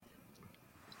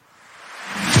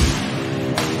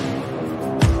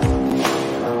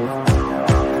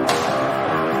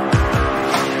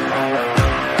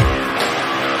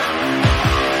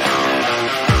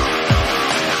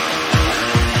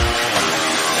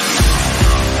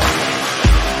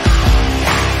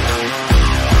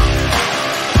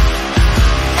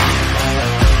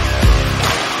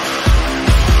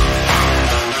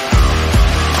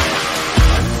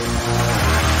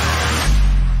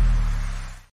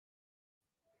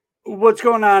What's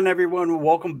going on, everyone?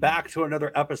 Welcome back to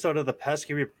another episode of the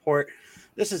Pesky Report.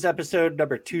 This is episode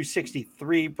number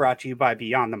 263, brought to you by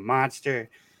Beyond the Monster.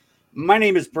 My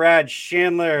name is Brad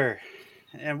Chandler,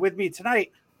 and with me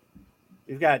tonight,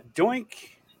 we've got Doink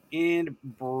and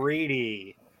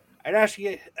Brady. I'd ask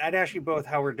you both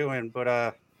how we're doing,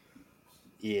 but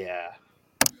yeah.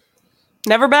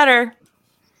 Never better.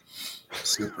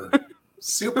 Super.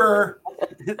 Super.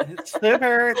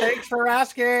 Thanks for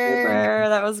asking. Super.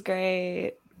 That was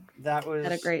great. That was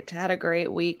had a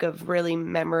great week of really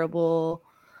memorable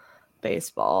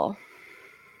baseball.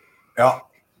 Yeah.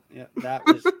 Yeah, that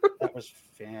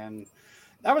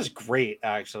was great,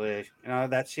 actually. You know,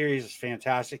 that series is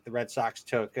fantastic. The Red Sox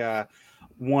took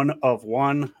 1 of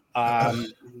 1.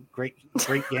 Great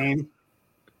game.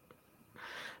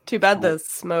 Too bad the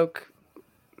smoke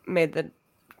made the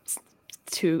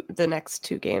next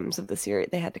two games of the series.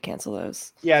 They had to cancel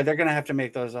those. Yeah, they're gonna have to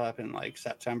make those up in like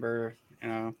September. You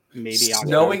know, maybe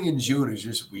snowing in June is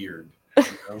just weird. You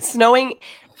know? Snowing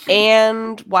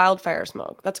and wildfire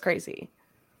smoke. That's crazy.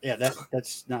 Yeah,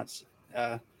 that's nuts.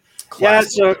 Yeah,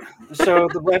 so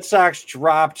the Red Sox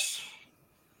dropped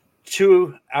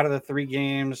 2 out of the 3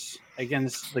 games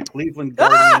against the Cleveland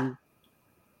Guardians.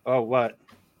 Oh, what?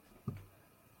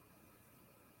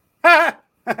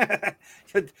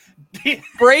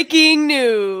 Breaking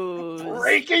news.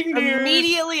 Breaking news.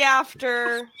 Immediately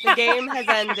after the game has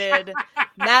ended,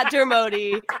 Matt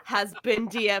Dermody has been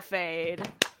DFA'd.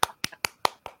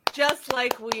 Just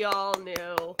like we all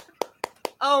knew.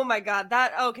 Oh my god,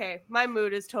 okay. My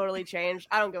mood is totally changed.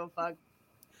 I don't give a fuck.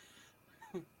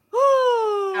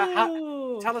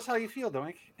 Tell us how you feel,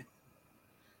 Doink.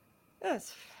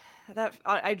 Yes.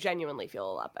 I genuinely feel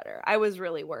a lot better. I was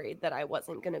really worried that I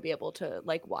wasn't going to be able to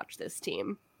watch this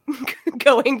team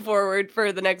going forward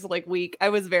for the next week. I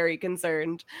was very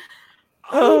concerned.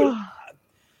 So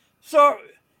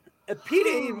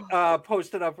PD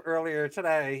posted up earlier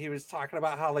today. He was talking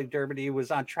about how Dermody was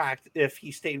on track. If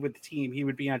he stayed with the team, he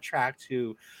would be on track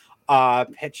to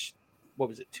pitch. What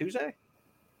was it, Tuesday?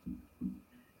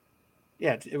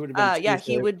 Yeah, it would have been. Yeah,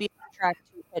 he would be on track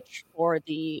to pitch for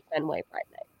the Fenway Pride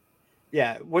Night.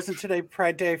 Yeah, wasn't today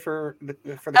Pride Day for the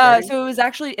Guardians? So it's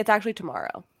actually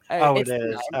tomorrow. It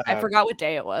is. I forgot what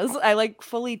day it was. I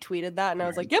fully tweeted that and I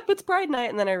was like, "Yep, it's Pride Night,"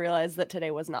 and then I realized that today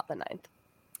was not the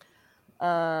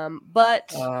 9th. But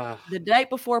the night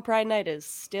before Pride Night is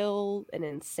still an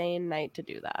insane night to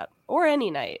do that, or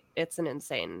any night. It's an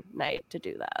insane night to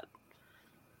do that.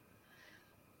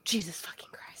 Jesus fucking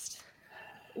Christ!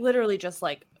 Literally, just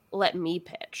let me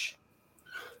pitch.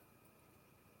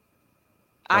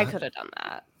 I could have done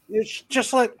that. It's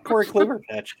just like Corey Kluber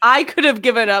pitch. I could have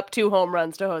given up 2 home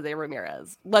runs to Jose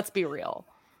Ramirez. Let's be real.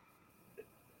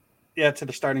 Yeah, to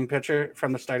the starting pitcher,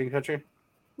 from the starting pitcher.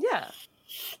 Yeah.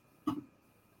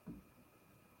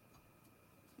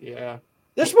 Yeah.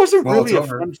 This wasn't really a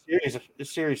fun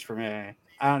series for me. I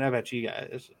don't know about you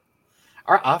guys.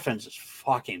 Our offense is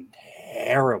fucking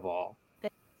terrible.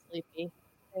 They're sleepy.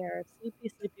 They're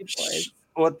sleepy boys.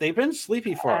 Well, they've been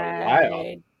sleepy for a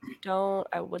while.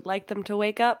 I would like them to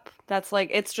wake up. That's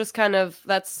it's just kind of,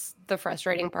 that's the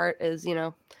frustrating part is,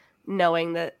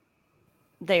 knowing that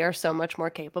they are so much more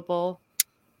capable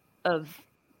of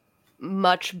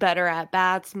much better at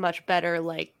bats, much better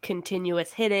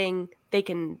continuous hitting. They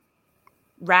can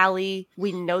rally.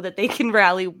 We know that they can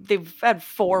rally. They've had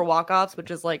 4 walk-offs,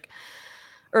 which is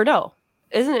or no,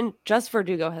 isn't it just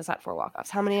Verdugo has had 4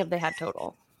 walk-offs? How many have they had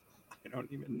total? I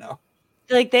don't even know.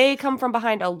 They come from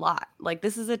behind a lot.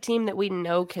 This is a team that we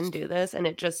know can do this, and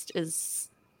it just is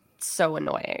so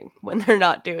annoying when they're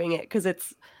not doing it because it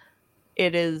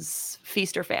is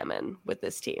feast or famine with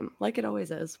this team, like it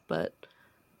always is. But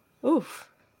oof,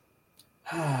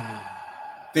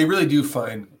 they really do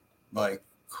find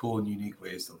cool and unique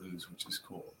ways to lose, which is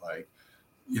cool.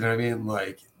 You know what I mean?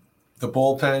 The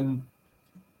bullpen,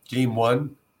 game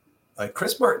 1,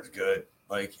 Chris Martin's good.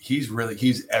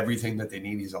 He's everything that they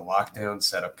need. He's a lockdown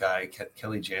setup guy.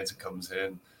 Kelly Jansen comes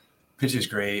in, pitches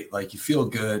great. You feel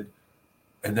good.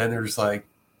 And then there's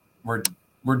we're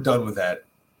done with that,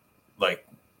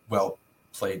 well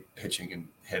played pitching and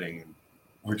hitting. And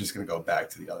we're just going to go back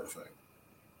to the other thing.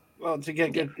 Well, to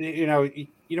get good, you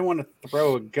don't want to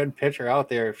throw a good pitcher out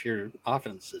there if your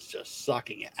offense is just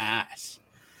sucking ass.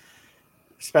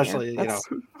 Especially,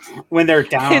 when they're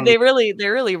down. They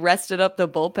really rested up the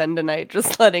bullpen tonight,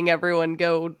 just letting everyone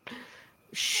go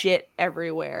shit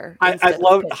everywhere. I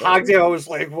love Hogdale was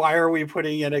why are we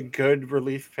putting in a good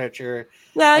relief pitcher?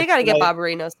 Well, you got to get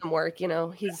Barbarino some work.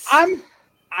 He's.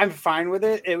 I'm fine with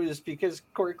it. It was because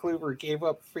Corey Kluber gave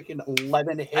up freaking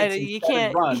 11 hits. You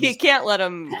can't let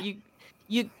him.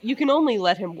 you can only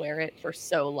let him wear it for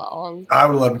so long. I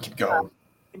would let him keep going.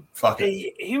 Fuck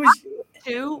it. He was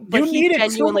Too, but he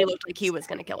genuinely looked like he was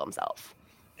going to kill himself.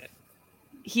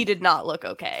 He did not look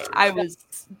okay.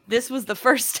 This was the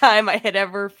first time I had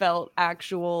ever felt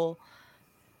actual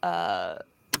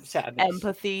sadness.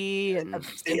 empathy and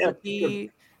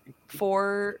sympathy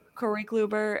for Corey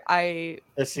Kluber.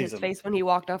 His face when he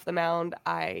walked off the mound,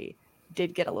 I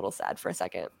did get a little sad for a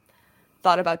second.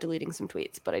 Thought about deleting some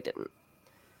tweets, but I didn't.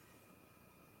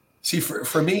 See,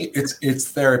 for me, it's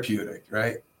therapeutic,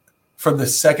 right? From the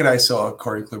second I saw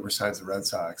Corey Kluber signs the Red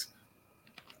Sox,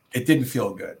 it didn't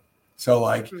feel good. So,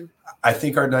 I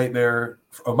think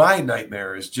my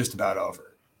nightmare is just about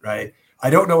over, right?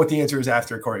 I don't know what the answer is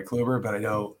after Corey Kluber, but I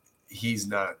know he's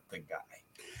not the guy.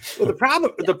 Well,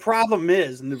 the problem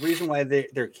is, and the reason why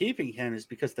they're keeping him is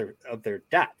because of their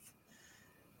depth.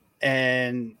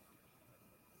 And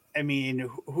I mean,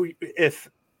 if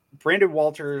Brandon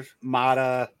Walters,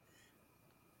 Mata,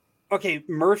 okay,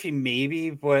 Murphy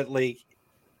maybe, but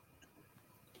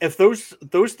if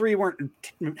those three weren't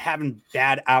having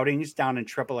bad outings down in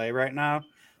AAA right now,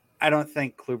 I don't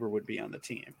think Kluber would be on the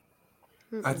team.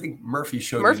 I think Murphy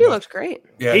looked great.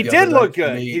 Yeah, he did look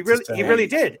good. He really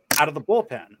did out of the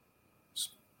bullpen.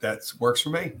 That works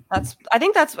for me.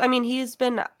 I mean, he's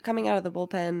been coming out of the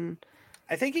bullpen.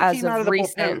 I think he came out of the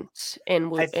bullpen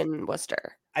in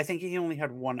Worcester. I think he only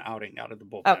had one outing out of the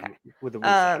bullpen. Okay. With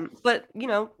the but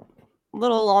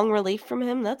little long relief from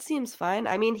him, that seems fine.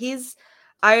 I mean,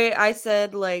 I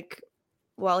said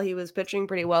while he was pitching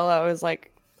pretty well, I was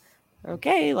like,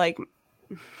 okay,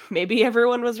 maybe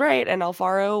everyone was right, and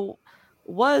Alfaro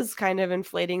was kind of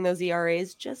inflating those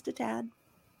ERAs just a tad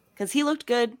because he looked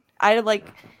good.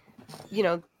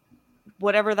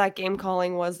 Whatever that game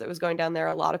calling was that was going down there,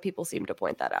 a lot of people seem to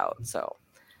point that out. So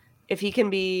if he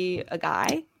can be a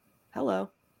guy,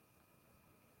 hello.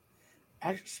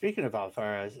 Actually, speaking of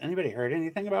Alfaro, has anybody heard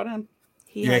anything about him?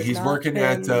 He's working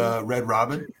at Red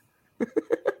Robin.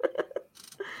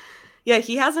 Yeah,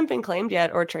 he hasn't been claimed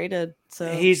yet or traded.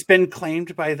 So he's been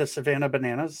claimed by the Savannah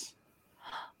Bananas.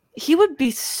 He would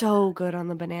be so good on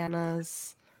the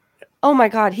Bananas. Oh my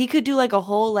God, he could do a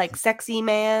whole sexy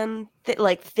man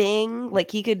thing.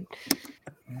 He could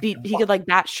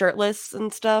bat shirtless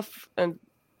and stuff. And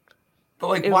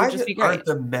but why aren't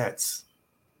the Mets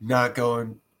not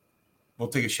going? We'll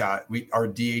take a shot. Our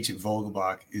DH at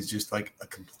Vogelbach is just a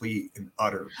complete and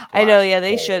utter. I know. Yeah,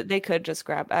 they should. They could just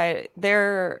grab.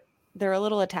 They're a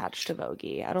little attached to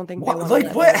Vogie. I don't think they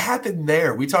want what happened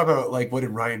there. We talk about what did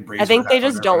Ryan Brazier. I think they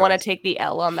just don't want to take the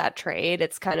L on that trade.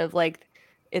 It's kind of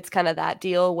that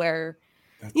deal where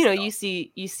you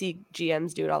see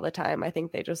GMs do it all the time. I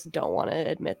think they just don't want to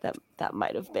admit that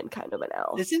might have been kind of an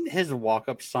L. Isn't his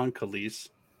walk-up son Khalees?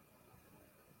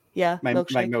 Yeah, my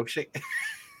milkshake.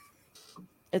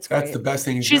 It's great. That's the best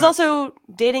thing. She's also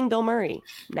dating Bill Murray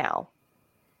now.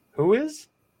 Who is?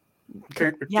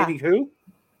 Dating who?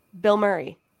 Bill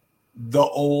Murray. The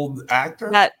old actor?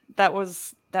 That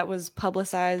was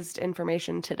publicized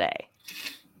information today.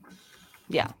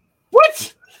 Yeah.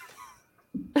 What?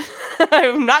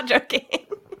 I'm not joking.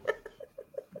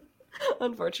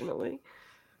 Unfortunately.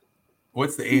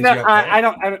 What's the age? I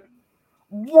don't.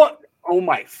 What? Oh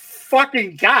my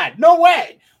fucking God! No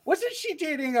way! Wasn't she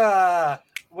dating?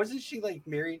 Wasn't she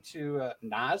married to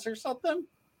Nas or something?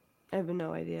 I have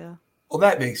no idea. Well,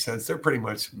 that makes sense. They're pretty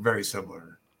much very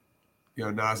similar.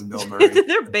 Nas and Bill Murray.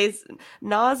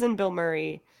 Nas and Bill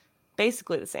Murray,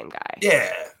 basically the same guy.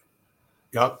 Yeah.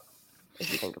 Yup.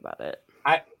 If you think about it.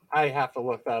 I have to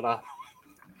look that up.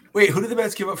 Wait, who did the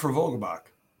Mets give up for Vogelbach?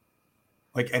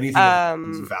 Anything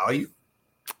of value?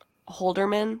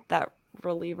 Holderman, that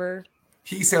reliever.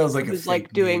 He sounds like who's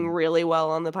doing really well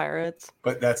on the Pirates.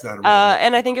 But that's not a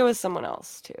and I think it was someone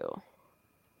else too.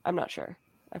 I'm not sure.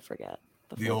 I forget.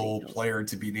 The old details. Player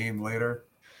to be named later.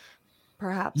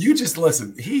 Perhaps. You just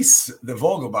listen. He's the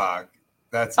Vogelbach.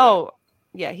 That's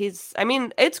yeah,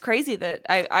 it's crazy that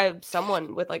I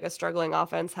someone with a struggling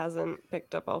offense hasn't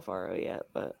picked up Alfaro yet,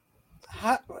 but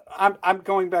I'm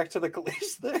going back to the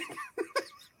Khalees thing.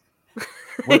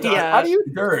 Yeah.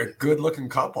 They're a good looking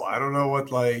couple. I don't know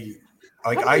what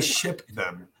I ship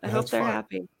them. I hope they're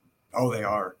happy. Oh, they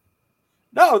are.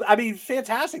 No, I mean,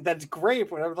 fantastic. That's great.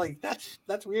 But I'm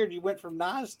that's weird. You went from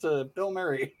Nas to Bill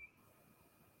Murray.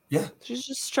 Yeah. She's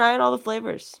just trying all the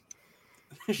flavors.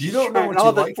 You don't know what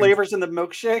all the flavors in the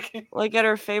milkshake. At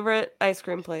her favorite ice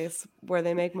cream place where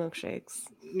they make milkshakes.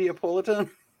 Neapolitan?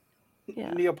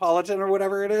 Yeah. Neapolitan or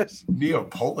whatever it is.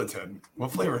 Neapolitan?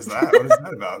 What flavor is that? What is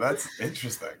that about? That's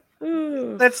interesting.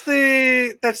 That's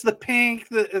the pink,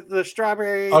 the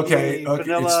strawberry, okay,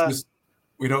 vanilla.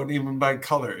 We don't even buy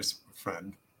colors,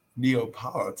 friend.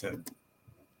 Neapolitan.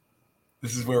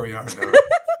 This is where we are now.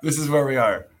 This is where we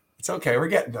are. It's okay. We're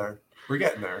getting there. We're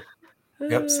getting there.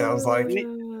 Yep, sounds like.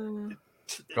 Go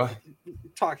ahead.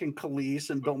 Talking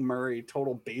Khalees and Bill Murray,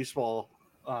 total baseball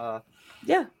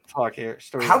Yeah. talk here.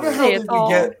 Story How the here. hell Hey, did we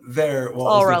get there? Well,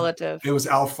 all it was relative. It was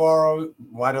Alfaro.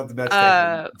 Why don't the Mets take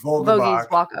him? Vogelbach's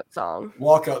Vogelbach. walk-up song.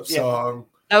 Walk-up Yeah. song.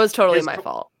 That was totally His- my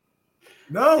fault.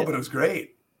 No, but it was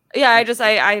great. Yeah,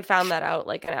 I found that out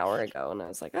like an hour ago, and I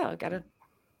was like, oh, gotta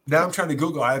Now I'm trying to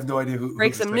Google. I have no idea who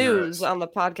break the some singer news is. on the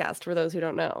podcast for those who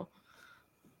don't know.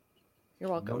 You're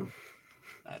welcome.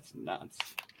 That's nuts.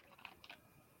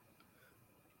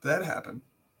 That happened.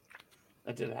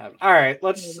 That did happen. All right,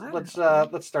 let's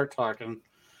start talking.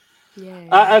 Yay.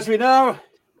 As we know,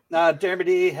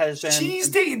 Dermody has been. She's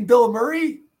dating Bill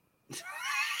Murray.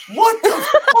 What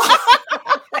the?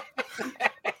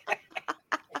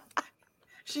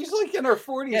 She's like in her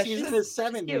 40s. Yeah, He's in she's- his she's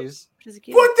 70s. She's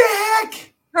cute. What the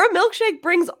heck? Her milkshake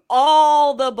brings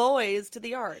all the boys to the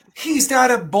yard. He's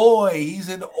not a boy. He's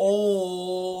an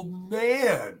old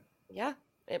man. Yeah,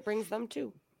 it brings them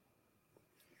to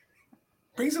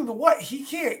Brings him to what? He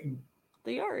can't.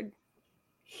 the yard.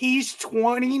 He's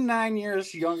 29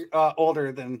 years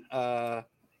older than.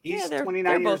 He's Yeah, they're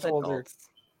 29 years both older. adults.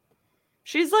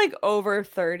 She's like over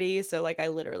 30, so like I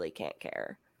literally can't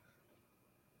care.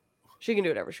 She can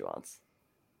do whatever she wants.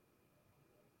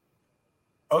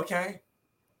 Okay.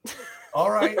 All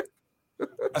right.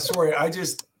 I swear, I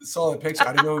just saw the picture.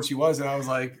 I didn't know who she was, and I was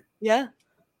like, Yeah.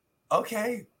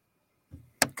 okay.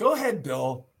 Go ahead,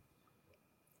 Bill.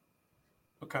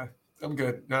 Okay. I'm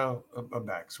good. No, I'm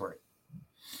back. Sorry.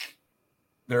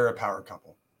 They're a power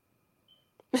couple.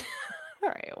 All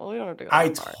right. Well, we don't have to go. I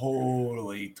that far.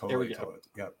 totally There we go.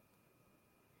 Yep.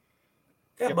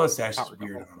 That Yep, mustache is power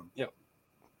weird couple. on him. Yep.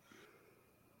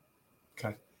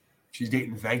 Okay. She's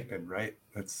dating Vankman, right?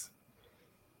 That's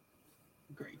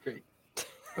Great.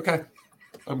 okay.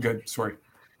 I'm good. Sorry.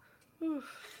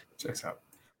 Checks out.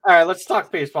 All right, let's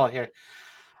talk baseball here.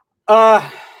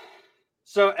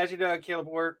 So as you know, Caleb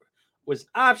Ward was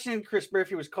optioned. Chris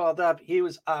Murphy was called up. He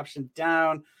was optioned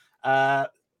down.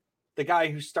 The guy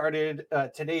who started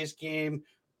today's game,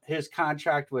 his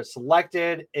contract was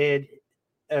selected, and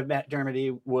Matt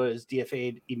Dermody was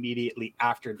DFA'd immediately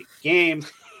after the game.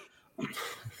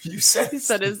 You said You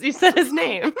said his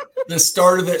name. the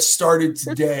starter that started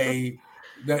today.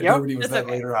 That Yep. nobody was It's that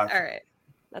okay. later on. All right.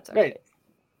 That's all Right. right.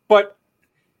 But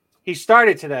he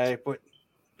started today, but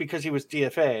because he was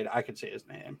DFA'd, I could say his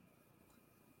name.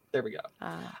 There we go.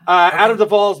 Adam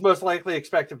Duvall is most likely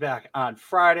expected back on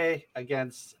Friday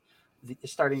against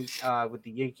starting with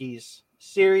the Yankees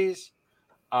series.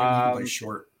 And he can play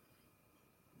short.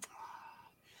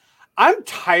 I'm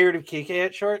tired of Kike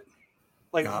at short.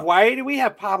 Like, Yeah. why do we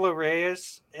have Pablo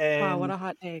Reyes? And Wow, what a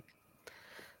hot take.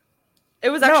 It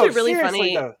was actually really seriously,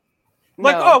 funny. though.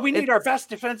 Like, No, we need it's- our best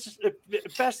defense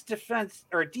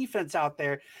or defense out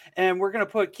there, and we're going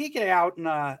to put Kike out in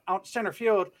out center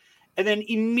field, and then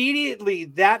immediately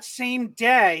that same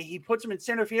day he puts him in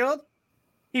center field.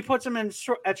 He puts him in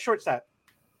at shortstop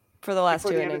for the last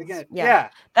before two the end of the innings. game. Yeah.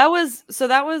 That was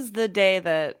the day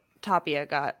that Tapia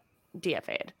got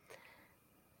DFA'd.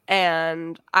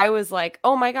 And I was like,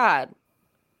 oh my God.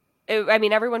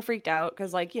 Everyone freaked out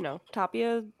because, like,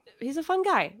 Tapia, he's a fun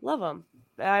guy. Love him.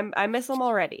 I miss him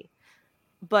already.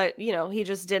 But, it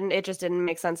just didn't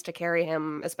make sense to carry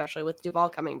him, especially with Duvall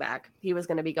coming back. He was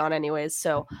going to be gone anyways.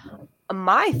 So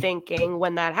my thinking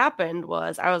when that happened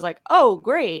was, I was like, oh,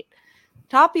 great.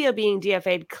 Tapia being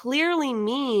DFA'd clearly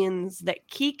means that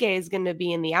Kike is going to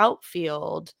be in the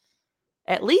outfield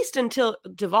at least until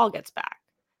Duvall gets back.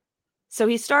 So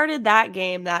he started that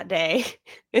game that day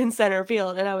in center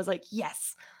field. And I was like,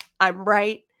 yes, I'm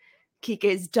right.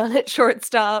 Kike's done at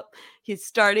shortstop. He's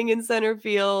starting in center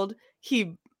field.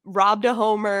 He robbed a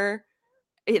homer.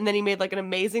 And then he made like an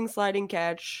amazing sliding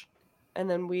catch. And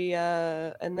then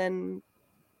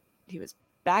he was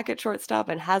back at shortstop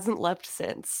and hasn't left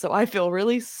since. So I feel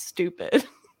really stupid.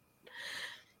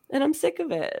 And I'm sick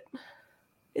of it.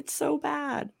 It's so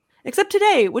bad. Except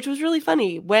today, which was really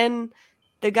funny. When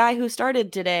the guy who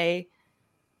started today,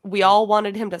 we all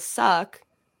wanted him to suck,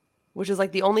 which is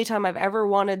like the only time I've ever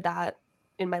wanted that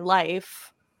in my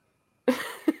life.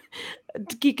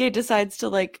 Kike decides to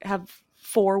like have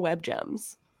 4 web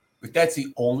gems. Like, that's the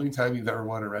only time you've ever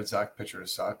wanted a Red Sox pitcher to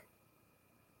suck?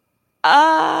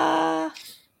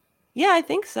 Yeah, I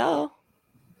think so.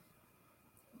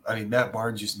 I mean, Matt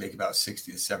Barnes used to make about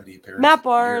 60 to 70 appearances. Matt a year,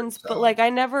 Barnes, so- but like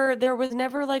there was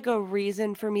never like a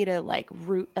reason for me to like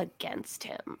root against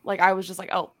him. Like I was just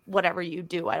like, oh, whatever you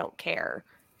do, I don't care.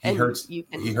 He And hurts. you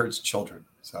can- He hurts children.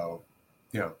 So,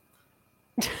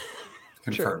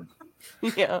 confirmed.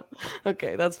 Yeah.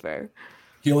 Okay, that's fair.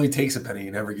 He only takes a penny. He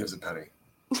never gives a penny.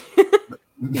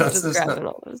 He's just grabbing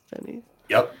all those pennies.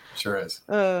 Yep, sure is.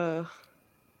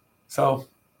 So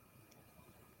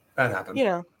that happened.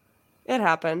 It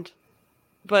happened.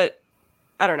 But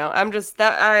I don't know.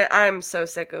 I am so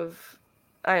sick of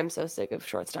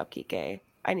shortstop Kike.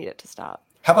 I need it to stop.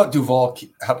 How about Duvall?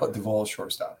 How about Duvall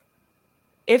shortstop?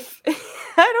 If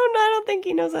I don't think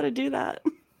he knows how to do that.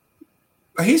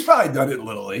 He's probably done it in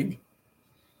Little League.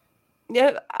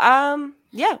 Yeah.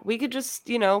 Yeah, we could just,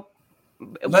 we might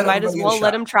as everybody get a well let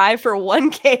shot. him try for one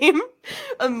game.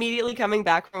 Immediately coming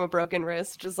back from a broken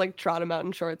wrist, just like trot him out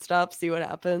in shortstop, see what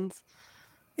happens.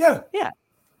 Yeah. Yeah.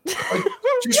 Like,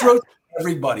 just rotate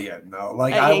everybody in though.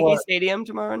 Like At I Yankee want Stadium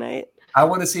tomorrow night. I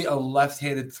want to see a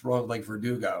left-handed throw like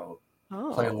Verdugo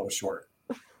play a Oh. little short.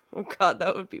 Oh God,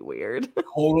 that would be weird.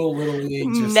 Total Little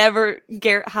League.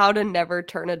 Just... How to never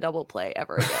turn a double play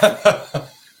ever again.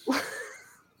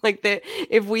 Like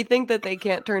if we think that they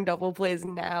can't turn double plays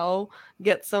now,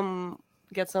 get some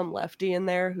lefty in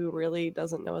there who really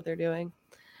doesn't know what they're doing.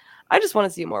 I just want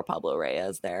to see more Pablo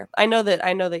Reyes there. I know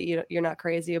that you're not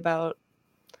crazy about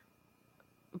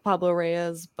Pablo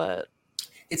Reyes, but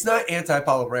it's not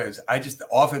anti-Pablo Reyes. The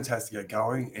offense has to get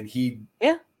going, and he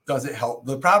Yeah. doesn't help.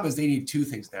 The problem is they need two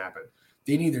things to happen.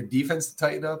 They need their defense to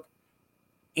tighten up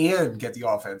and get the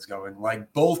offense going.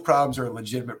 Like both problems are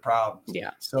legitimate problems.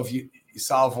 Yeah. So if you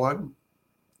solve one,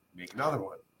 make another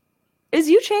one. Is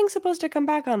Yu Chang supposed to come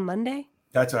back on Monday?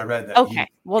 That's what I read. That Okay.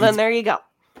 Well, then there you go.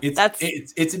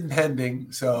 It's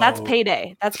impending. So That's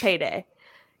payday. That's payday.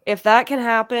 If that can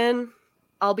happen,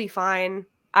 I'll be fine.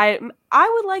 I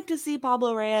would like to see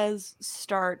Pablo Reyes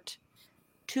start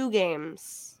 2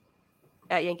 games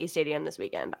at Yankee Stadium this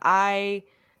weekend. I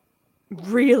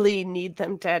really need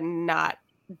them to not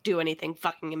do anything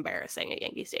fucking embarrassing at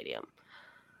Yankee Stadium.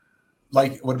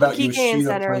 Like, what about Kike in Yoshida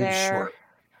center playing there. short?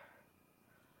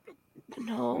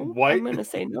 No. What? I'm gonna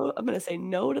say no. I'm gonna say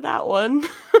no to that one.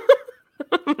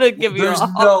 I'm gonna give you There's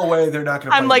all. no way they're not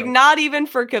going to. I'm like, not even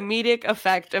for comedic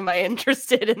effect am I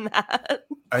interested in that.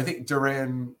 I think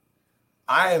Duran.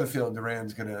 I have a feeling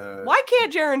Duran's going to. Why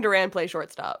can't Jaron Duran play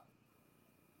shortstop?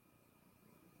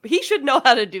 He should know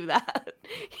how to do that.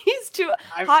 He's too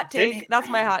hot take. That's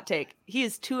my hot take. He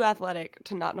is too athletic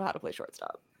to not know how to play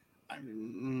shortstop.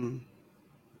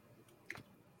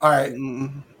 All right.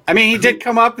 I mean, he did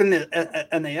come up in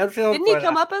the outfield. Didn't he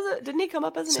come up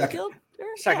as an second. infield?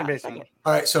 Second baseman.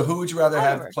 All right. So who would you rather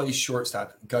have Whatever. play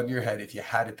shortstop? Gun to your head if you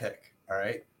had to pick. All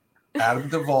right. Adam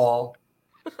Duvall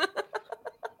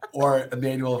or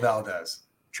Emmanuel Valdez.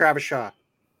 Travis Shaw.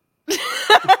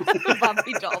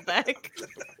 Bobby Dahlbeck.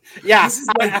 Yeah. This is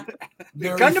like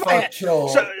Mary Gun to my fuck head. kill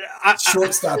So,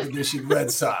 shortstop edition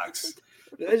Red Sox.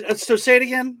 So say it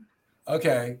again.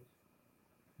 Okay.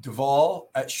 Duvall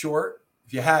at short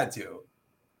if you had to,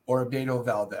 or Emmanuel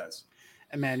Valdez.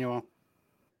 Emmanuel.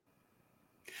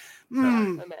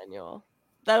 Emmanuel.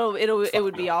 It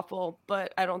would be awful,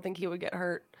 but I don't think he would get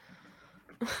hurt.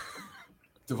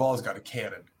 Duvall's got a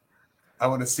cannon. I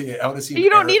want to see it. I want to see. You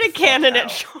don't need a cannon at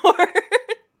short.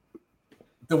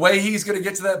 The way he's going to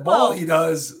get to that ball, he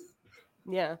does.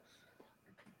 Yeah.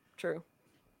 True.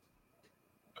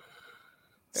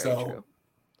 Very true.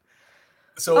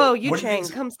 So, Yu Chang,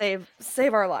 come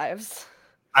save our lives.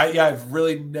 I've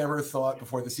really never thought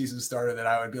before the season started that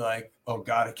I would be like, oh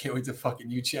God, I can't wait till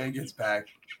fucking Yu Chang gets back.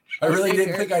 I really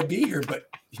didn't think I'd be here, but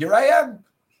here I am.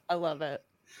 I love it.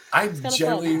 I'm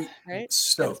generally right?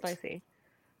 stoked. Spicy.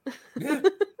 Yeah,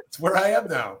 it's where I am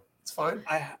now. It's fine.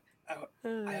 I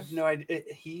have no idea.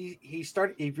 He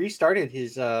restarted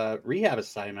his rehab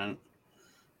assignment.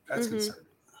 That's concerning.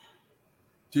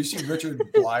 Do you see Richard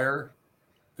Blyer?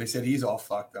 They said he's all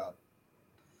fucked up.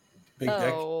 Big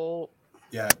dick.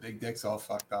 Yeah, big dick's all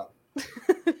fucked up.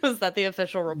 Was that the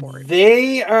official report?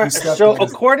 They are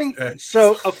according to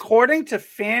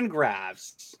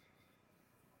Fangraphs,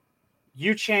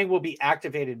 Yu Chang will be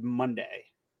activated Monday.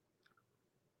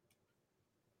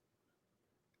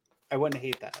 I wouldn't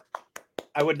hate that.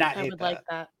 I would not hate that. I would like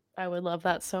that. I would love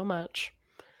that so much.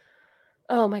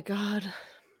 Oh my God.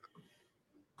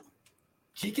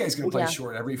 Kike's going to play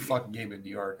short every fucking game in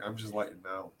New York. I'm just letting you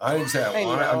know. I didn't say I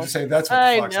want. I'm just saying that's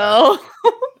what the fuck's happening.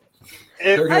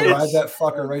 They're going to ride that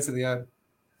fucker right to the end.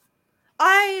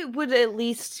 I would at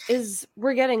least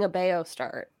we're getting a Bayo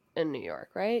start in New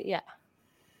York, right? Yeah.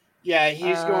 Yeah,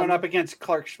 he's going up against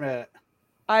Clark Schmidt.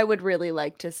 I would really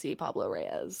like to see Pablo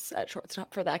Reyes at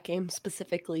shortstop for that game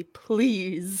specifically,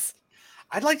 please.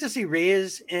 I'd like to see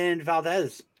Reyes and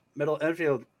Valdez middle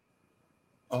infield.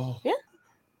 Oh. Yeah.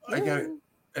 I got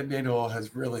Emmanuel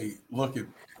has really looking.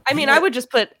 I mean, I would just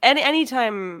put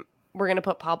anytime we're gonna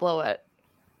put Pablo at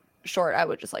short, I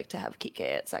would just like to have Kike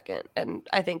at second, and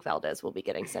I think Valdez will be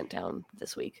getting sent down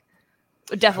this week,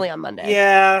 definitely on Monday.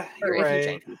 Yeah, or you're if right.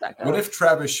 Eugene comes back What up. if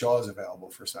Travis Shaw is available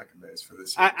for second base for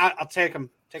this year? I'll take him.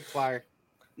 Take a flyer.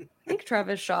 I think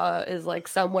Travis Shaw is like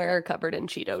somewhere covered in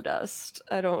Cheeto dust.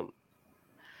 I don't.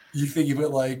 You think he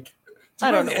would like? Do I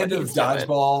you don't know know the end what of he's doing.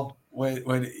 dodgeball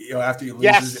when after he loses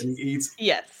Yes. and he eats?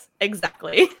 Yes,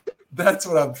 exactly. That's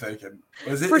what I'm thinking.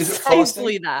 Is it Precisely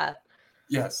frosting? that.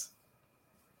 Yes.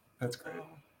 That's great.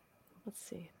 Let's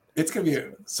see. It's gonna be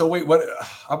so. Wait, what?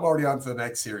 I'm already on to the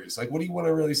next series. Like, what do you want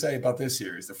to really say about this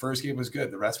series? The first game was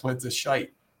good. The rest went to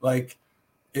shite. Like,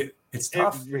 it's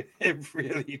tough. It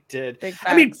really did. Big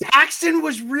I mean, facts. Paxton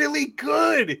was really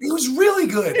good. He was really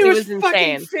good. It was was fucking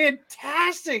insane.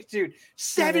 fantastic, dude.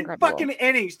 7 incredible. fucking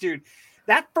innings, dude.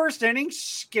 That first inning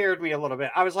scared me a little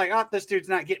bit. I was like, oh, this dude's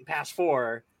not getting past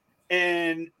 4.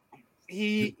 And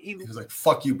He was like,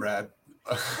 "Fuck you, Brad."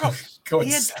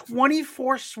 he had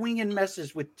 24 swinging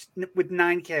misses with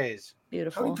 9 Ks. How many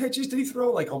Beautiful. pitches did he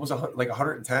throw? Like almost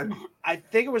 110. I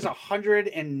think it was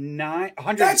 109. That's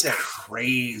 106.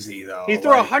 crazy, though. He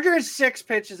threw Like, 106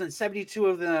 pitches and 72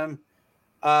 of them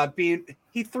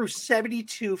he threw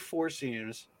 72 four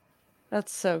seams,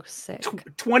 That's so sick.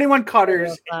 21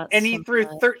 cutters, I love that and he so threw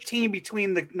much. 13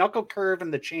 between the knuckle curve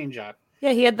and the changeup.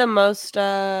 Yeah, he had the most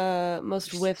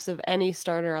whiffs of any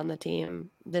starter on the team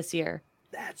this year.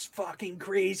 That's fucking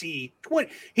crazy.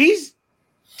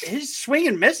 His swing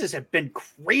and misses have been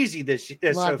crazy this so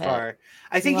Love it. far.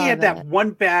 I think he Love had that it.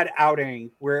 one bad outing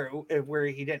where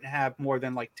he didn't have more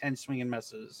than like 10 swing and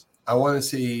misses. I want to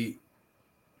see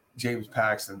James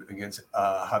Paxton against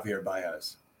Javier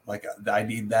Baez. Like, I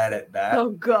need that at bat.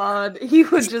 Oh God, he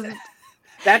would just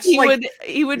That's he like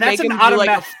would that's make him an do like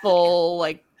a automatic- full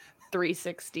like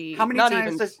 360. How many Not times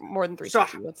even does- more than so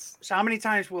 360. What's So how many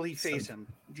times will he face him?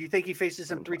 Do you think he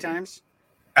faces him 3 times?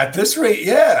 At this rate,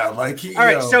 yeah. Like, he, All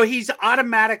right, you know, so he's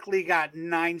automatically got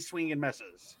 9 swing and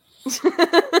misses.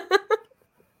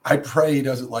 I pray he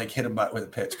doesn't like hit him with a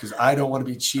pitch because I don't want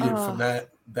to be cheated Oh. from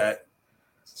that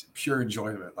pure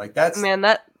enjoyment. Like, that's Man,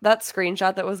 that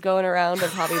screenshot that was going around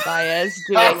of Javi Baez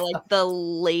doing like the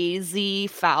lazy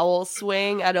foul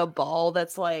swing at a ball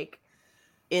that's like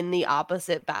in the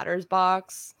opposite batter's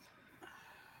box.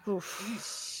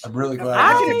 Oof. I'm really glad.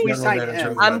 Imagine I'm if we general signed manager him.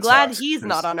 of the I'm Red glad Sox, he's 'cause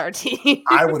not on our team.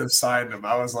 I would have signed him.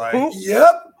 I was like, Who-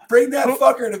 "Yep, bring that who-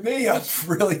 fucker to me." I'm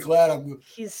really glad. I'm.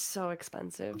 He's so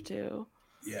expensive too.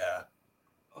 Yeah,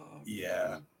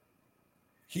 yeah.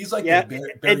 He's like Yeah, the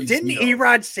Barry and didn't Zito.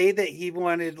 Erod say that he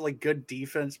wanted like good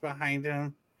defense behind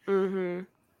him? hmm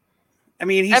I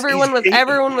mean,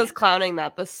 Everyone was clowning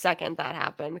that the second that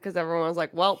happened because everyone was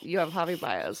like, "Well, you have Javi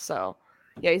Baez, so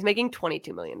yeah, he's making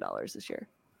 $22 million this year.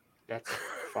 That's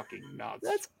fucking nuts.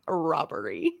 That's a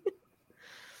robbery."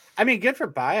 I mean, good for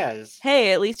Baez.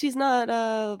 Hey, at least he's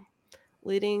not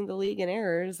leading the league in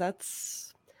errors.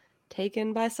 That's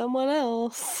taken by someone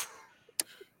else.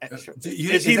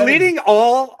 Is he leading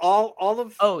all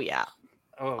of? Oh yeah,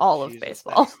 Oh, all of Jesus,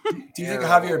 baseball. that's Do you think terrible.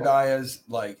 Javier Baez,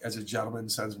 like as a gentleman,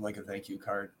 sends him like a thank you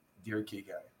card? Dear Kike,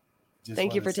 just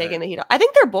Thank you wanna for say- taking the heat off. I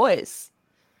think they're boys.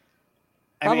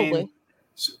 I mean, Probably.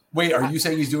 So, wait, are you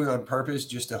saying he's doing it on purpose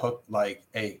just to hook? Like,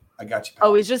 hey, I got you.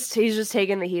 Oh, pal." he's just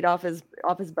taking the heat off his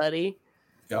buddy.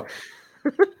 Yep.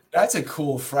 That's a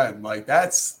cool friend. Like,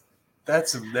 that's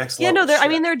some next Yeah, level. no,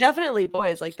 shit. they're definitely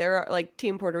boys. Like they're like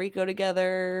Team Puerto Rico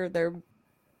together. They're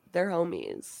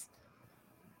homies.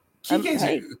 Kike's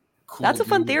hey, a cool That's a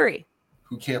fun dude theory.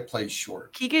 who can't play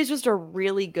short. Kike's just a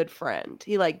really good friend.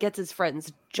 He like gets his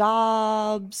friends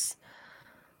jobs.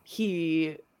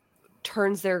 He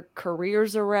turns their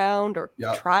careers around or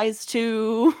Yeah. tries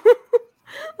to.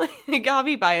 Like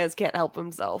Javi Baez can't help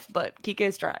himself, but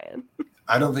Kike's trying.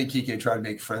 I don't think Kike tried to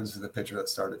make friends with the pitcher that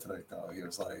started tonight, though. He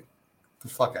was like, "The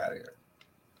fuck out of here!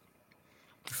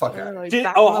 The fuck I out don't of know, here!" he's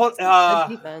backing up some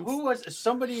good defense. who was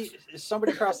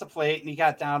somebody across the plate, and he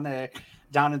got down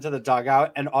into the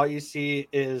dugout, and all you see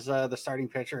is the starting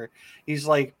pitcher. He's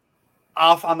like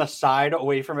off on the side,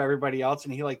 away from everybody else,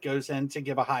 and he like goes in to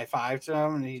give a high five to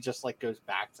him, and he just like goes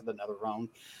back to the other room.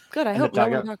 Good. I in the hope no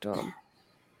one dugout. talked to him.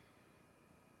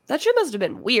 That shit must have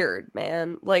been weird,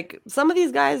 man. Like some of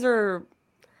these guys are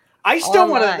I still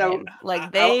want to online. know. Like I-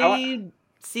 they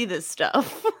see this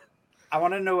stuff. I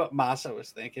want to know what Massa was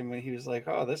thinking when he was like,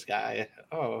 "Oh, this guy.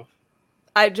 Oh,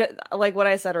 I just like what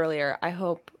I said earlier. I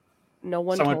hope no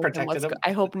one Someone told him protected him?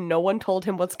 I hope no one told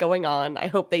him what's going on. I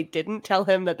hope they didn't tell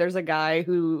him that there's a guy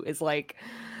who is like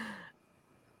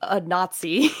a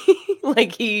Nazi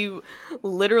Like he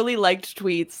literally liked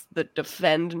tweets that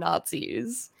defend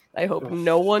Nazis. I hope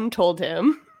no one told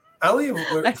him. I only have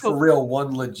I for hope- real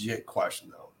one legit question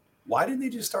though. Why didn't they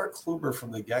just start Kluber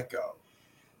from the get-go?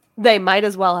 They might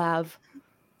as well have.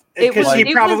 Because was- he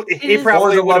it probably was- For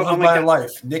probably the would love have of only my got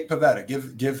life, Nick Pavetta,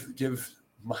 give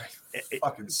my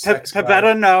fucking sex guy.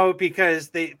 Pavetta. No, because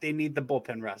they need the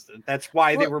bullpen rested. That's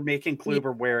why they Well, were making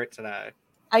Kluber wear it today.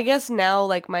 I guess now,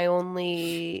 like, my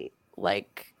only,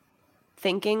 like,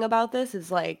 thinking about this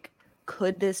is, like,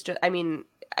 could this just, I mean,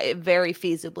 it very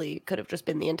feasibly could have just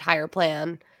been the entire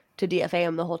plan to DFA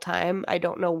him the whole time. I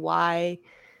don't know why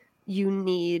you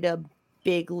need a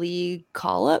big league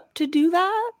call-up to do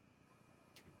that.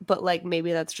 But, like,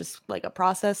 maybe that's just, like, a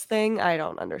process thing. I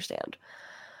don't understand.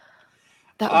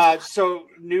 That was So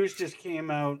news just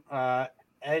came out.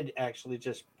 Ed actually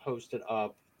just posted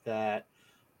up that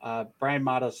Brian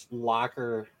Mata's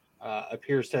locker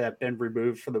appears to have been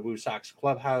removed from the Woo Sox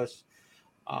clubhouse.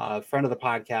 Friend of the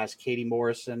podcast, Katie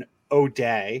Morrison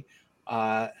O'Day,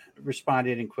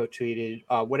 responded and quote tweeted,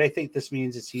 "What I think this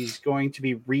means is he's going to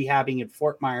be rehabbing in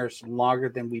Fort Myers longer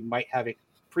than we might have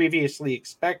previously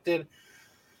expected.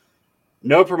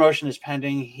 No promotion is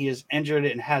pending. He is injured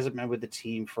and hasn't been with the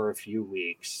team for a few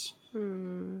weeks."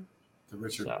 Hmm. The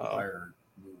Richard So- Pryor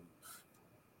move.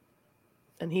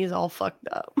 And he's all fucked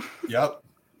up. Yep.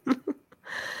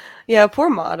 Yeah, poor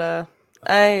Mata.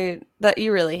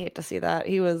 You really hate to see that.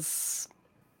 He was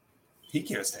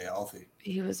Can't stay healthy.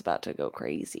 about to go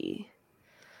crazy.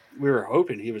 We were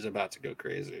hoping he was about to go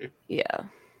crazy. Yeah.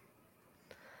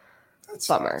 That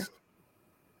Bummer. sucks.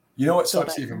 You know what So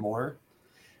sucks bad. even more?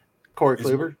 Corey Is-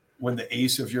 Kluber. When the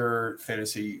ace of your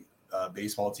fantasy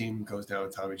baseball team goes down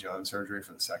with Tommy John surgery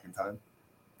for the second time.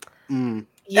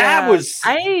 Yeah, was-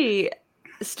 I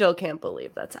still can't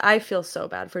believe I feel so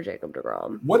bad for Jacob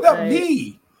deGrom. What about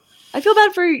me? I feel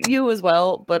bad for you as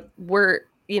well, but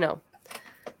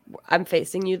I'm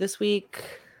facing you this week.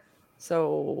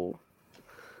 So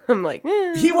I'm like,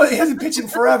 He hasn't pitched in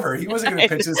forever. He wasn't going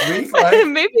to pitch this week. Like,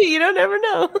 maybe you don't ever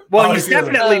know. Well, Oh, he's yeah.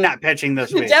 definitely not pitching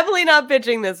this week. Definitely not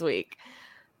pitching this week.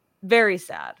 Very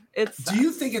sad. do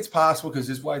you think it's possible because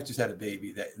his wife just had a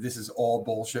baby that this is all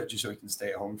bullshit just so he can stay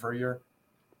at home for a year?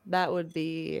 That would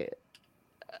be.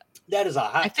 That is a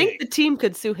hot I think take. the team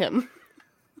could sue him.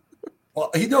 Well,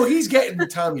 he's getting the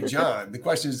Tommy John. The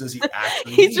question is, does he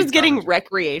actually? He's need just getting Tommy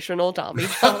recreational Tommy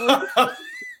John. John?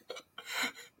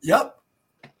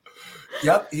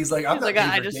 Yep. He's like, I'm He's not like, paying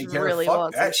I for just daycare. really Fuck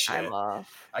want that some time shit.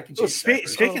 off. I can Well, chase that for-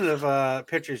 speaking of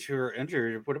pitchers who are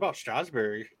injured, what about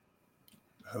Strasburg?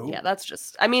 Who? Yeah, that's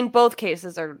just. I mean, both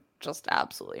cases are just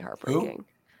absolutely heartbreaking.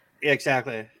 Yeah,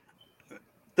 exactly.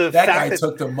 The That fact guy that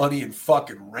took the money and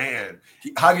fucking ran.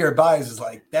 Javier Baez is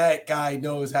like, that guy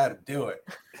knows how to do it.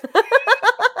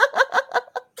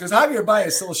 Because Javier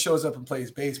Baez still shows up and plays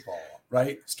baseball,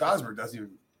 right? Strasburg doesn't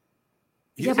even.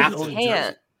 Yeah, doesn't but own he a jersey.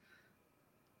 can't.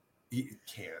 He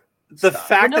can't. the Stop.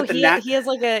 fact No, that the he, Nat he has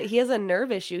he has a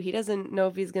nerve issue. He doesn't know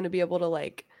if he's going to be able to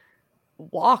like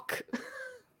walk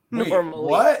Wait, normally.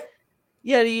 what?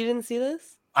 Yeah, you didn't see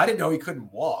this? I didn't know he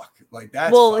couldn't walk. Like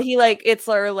that's Well, fucked. he it's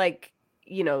like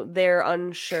they're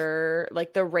unsure.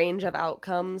 Like the range of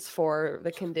outcomes for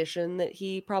the condition that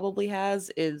he probably has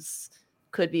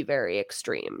could be very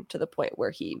extreme to the point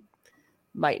where he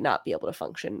might not be able to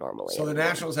function normally. So the anymore.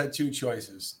 Nationals had two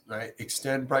choices, right?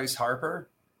 Extend Bryce Harper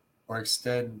or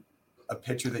extend a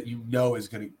pitcher that you know is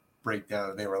going to break down.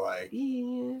 And they were like,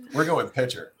 Yeah. we're going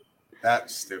pitcher.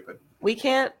 That's stupid.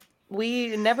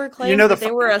 We never claimed the that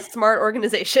they were a smart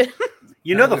organization.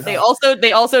 you know They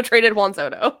they also traded Juan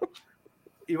Soto.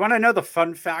 you want to know the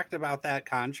fun fact about that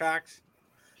contract?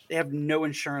 They have no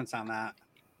insurance on that.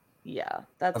 Yeah,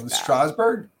 that's Of the bad.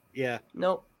 Strasburg? Yeah.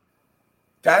 Nope.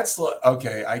 That's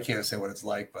okay. I can't say what it's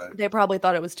like, but They probably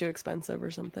thought it was too expensive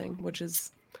or something, which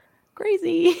is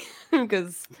crazy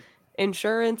because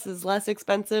insurance is less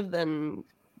expensive than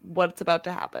what's about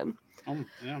to happen.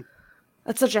 Yeah.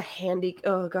 That's such a handy.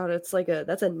 Oh god, that's a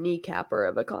kneecapper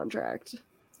of a contract.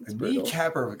 a brutal.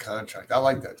 kneecapper of a contract. I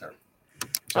like that term.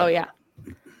 Oh yeah.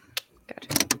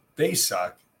 Gotcha. They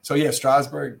suck. So yeah,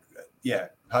 Strasburg. Yeah,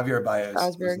 Javier Baez.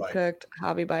 was Strasburg like, cooked.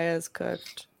 Javi Baez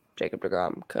cooked. Jacob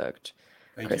deGrom cooked.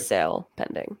 thank Chris Sale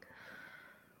pending.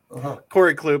 you. Uh-huh.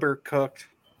 Corey Kluber cooked.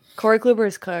 Corey Kluber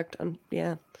is cooked.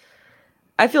 Yeah.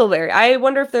 I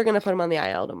wonder if they're going to put him on the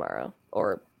IL tomorrow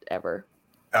or ever.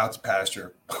 Out to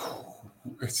pasture.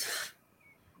 That's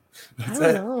I don't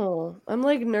it. know. I'm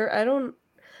like, I don't.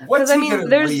 What's Because he gonna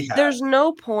rehab? there's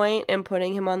no point in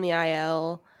putting him on the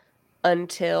IL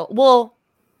until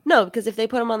no, because if they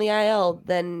put him on the IL,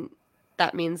 then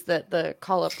that means that the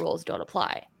call up rules don't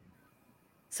apply.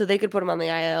 So they could put him on the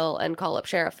IL and call up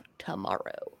Sheriff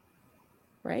tomorrow.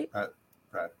 Right?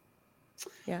 Right.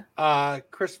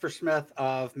 Christopher Smith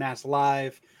of Mass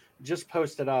Live just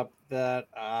posted up that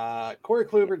Corey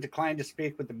Kluber declined to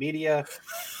speak with the media.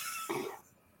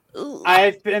 Ooh.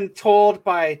 I've been told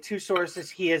by two sources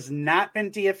he has not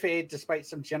been DFA'd, despite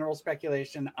some general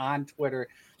speculation on Twitter,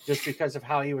 just because of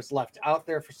how he was left out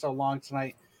there for so long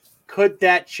tonight. Could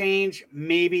that change?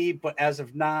 Maybe, but as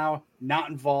of now, not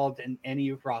involved in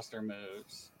any roster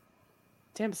moves.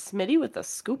 Damn, Smitty with the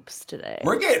scoops today.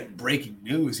 We're getting breaking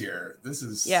news here. This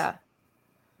is Yeah.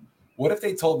 What if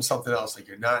they told him something else, like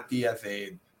you're not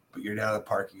DFA'd, but you're now the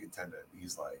parking attendant?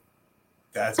 He's like,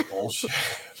 that's bullshit.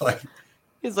 Like,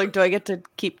 He's like, do I get to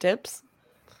keep tips?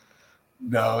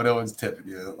 no one's tipping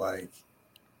you. Like,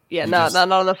 Yeah, You not just-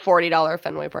 on the $40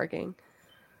 Fenway parking.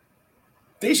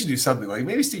 they should do something. Like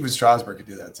maybe Steven Strasburg could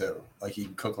do that too. Like he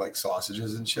can cook like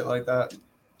sausages and shit like that.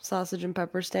 Sausage and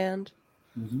pepper stand.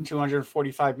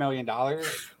 $245 million.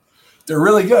 They're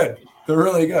really good. They're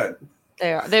really good.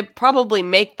 They are. They probably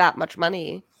make that much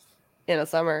money in a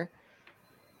summer.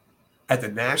 At the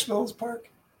Nationals Park?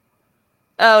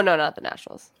 Oh no, not the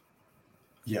Nationals.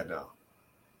 Yeah, no.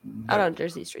 Out on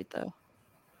Jersey Street though.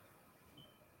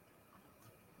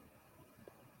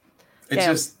 It's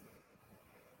Damn. just,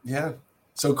 yeah.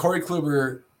 So Corey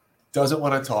Kluber doesn't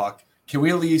want to talk. Can we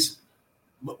at least,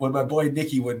 when my boy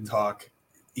Nicky wouldn't talk,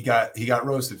 he got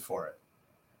roasted for it,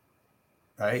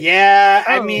 right? Yeah,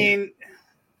 I Oh. mean,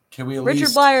 Can we at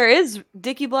Richard least?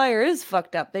 Dickie Blyer is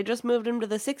fucked up. They just moved him to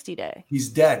the 60 day. He's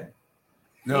dead.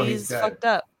 No, he's he's dead. fucked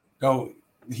up. No,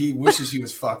 he wishes he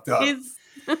was fucked up. He's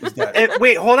He's dead.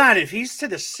 wait, hold on. If he's to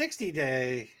the 60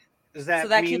 day, does that so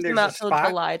that mean keeps there's him a out till spot?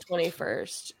 July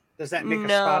 21st. Does that make a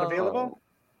spot available?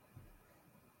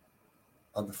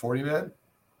 On the 40 man?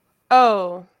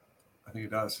 Oh, I think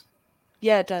it does.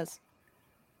 yeah, it does.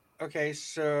 Okay,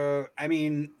 so I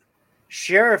mean,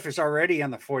 Sheriff is already on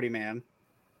the 40 man.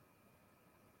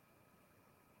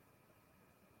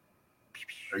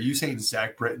 Are you saying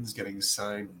Zach Britton's getting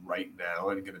signed right now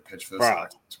and going to pitch for the Bro.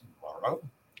 Sox tomorrow?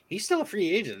 He's still a free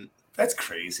agent. That's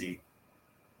crazy.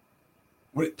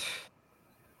 What?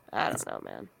 I don't know,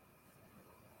 man.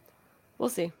 We'll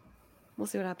see. We'll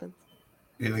see what happens.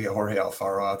 You think get Jorge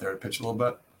Alfaro out there to pitch a little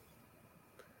bit?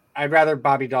 I'd rather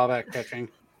Bobby Dahlbeck pitching.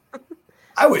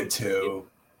 I would too.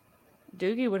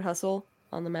 Doogie would hustle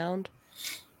on the mound.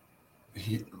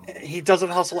 He, He doesn't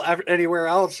hustle anywhere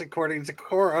else, according to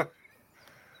Cora.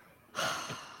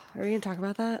 Are we gonna talk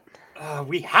about that?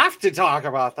 We have to talk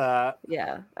about that.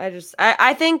 Yeah,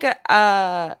 I think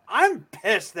I'm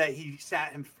pissed that he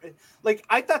sat him. Like,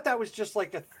 I thought that was just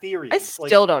like a theory. I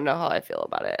still don't know how I feel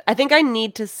about it. I think I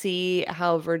need to see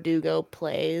how Verdugo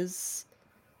plays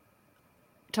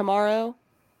tomorrow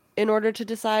in order to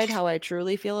decide how I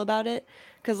truly feel about it.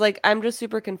 Because, like, I'm just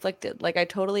super conflicted. Like, I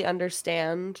totally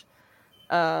understand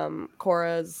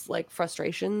Cora's, like,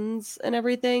 frustrations and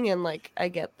everything. And, like, I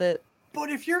get that. But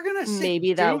if you're gonna sit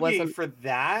Maybe that Doogie wasn't- for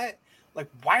that, like,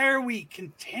 why are we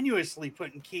continuously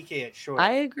putting Kike at short?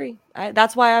 I agree.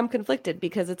 That's why I'm conflicted,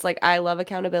 because it's like, I love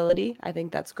accountability. I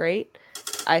think that's great.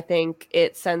 I think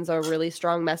it sends a really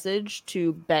strong message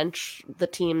to bench the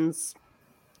team's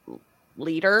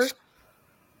leader.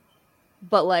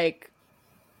 But, like,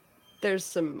 there's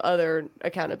some other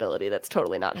accountability that's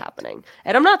totally not happening.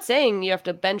 And I'm not saying you have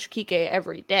to bench Kike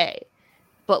every day,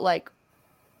 but, like,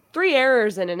 3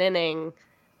 errors in an inning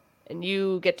and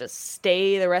you get to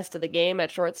stay the rest of the game at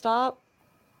shortstop,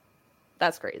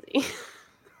 that's crazy.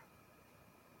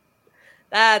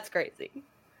 That's crazy.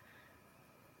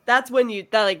 That's when you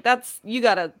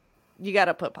gotta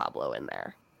put Pablo in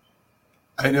there.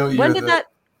 I know you're When did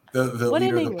the what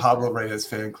leader of inning the was Pablo Reyes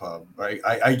fan club, right?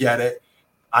 I get it.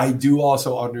 I do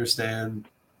also understand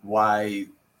why,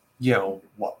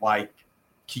 why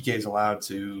Kike is allowed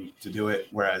to do it,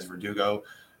 whereas Verdugo.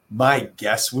 My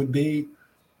guess would be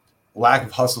lack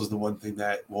of hustle is the one thing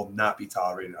that will not be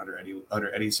tolerated under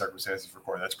any circumstances for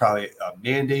Corey. That's probably a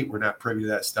mandate. We're not privy to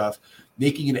that stuff.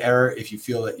 Making an error if you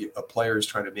feel that a player is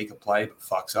trying to make a play but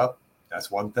fucks up,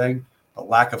 that's one thing. But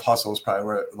lack of hustle is probably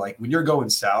where, like, when you're going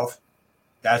south,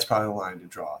 that's probably the line to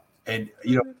draw. And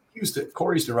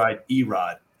Corey used to ride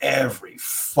E-Rod every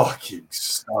fucking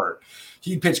start.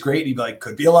 He'd pitch great and he'd be like,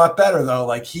 could be a lot better though.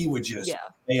 Like, he would just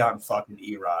stay on fucking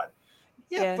E-Rod.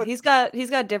 Yeah, but he's got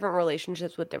different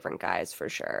relationships with different guys for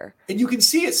sure. And you can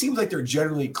see it seems like they're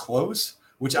generally close,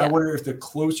 which I wonder if the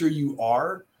closer you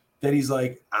are, then he's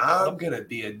like, I'm gonna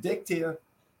be a dick to you.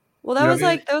 Well, that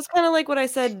was kind of like what I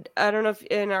said. I don't know if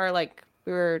in our, like,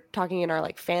 we were talking in our,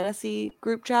 like, fantasy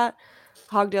group chat,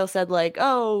 Hogdale said, like,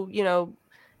 oh,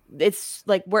 it's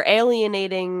like we're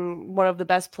alienating one of the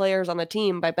best players on the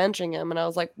team by benching him. And I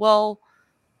was like, well,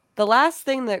 the last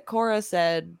thing that Cora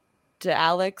said to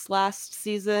Alex last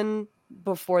season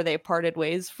before they parted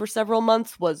ways for several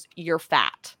months was, "You're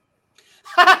fat."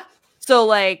 So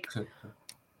like,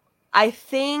 I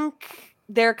think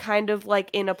they're kind of like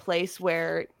in a place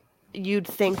where you'd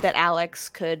think that Alex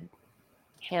could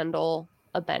handle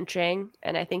a benching,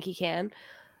 and I think he can.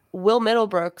 Will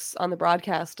Middlebrooks on the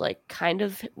broadcast like kind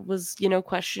of was,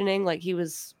 questioning, like he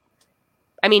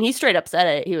straight up said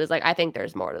it. He was like, I think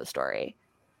there's more to the story.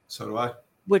 So do I.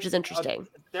 Which is interesting.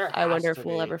 I wonder if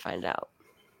we'll ever find out.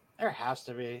 There has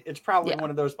to be. It's probably one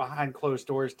of those behind closed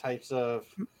doors types of.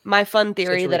 My fun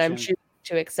theory that I'm choosing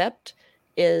to accept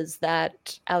is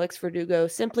that Alex Verdugo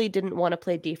simply didn't want to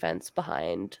play defense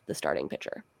behind the starting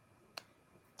pitcher.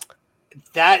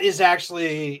 That is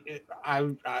actually,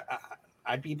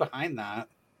 I'd be behind that.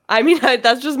 I mean,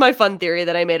 that's just my fun theory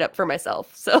that I made up for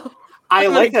myself. So I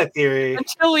like that theory.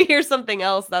 Until we hear something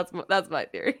else, that's my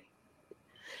theory.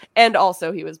 And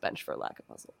also, he was benched for lack of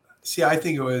hustle. See, I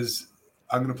think it was,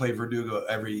 I'm going to play Verdugo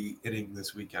every inning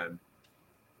this weekend.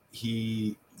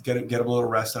 He get him a little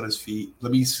rest on his feet.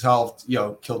 Let me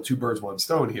kill two birds, one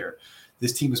stone here.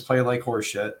 This team is playing like horse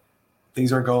shit.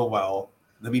 Things aren't going well.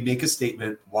 Let me make a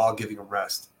statement while giving him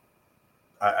rest.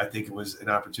 I think it was an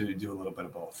opportunity to do a little bit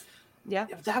of both. Yeah.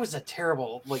 That was a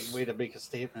terrible way to make a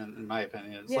statement, in my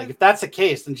opinion. It's like, if that's the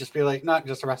case, then just be like, not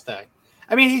just a rest day.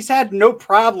 I mean, he's had no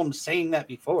problem saying that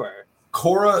before.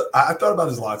 Cora, I thought about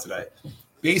this a lot today.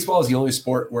 Baseball is the only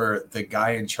sport where the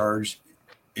guy in charge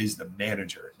is the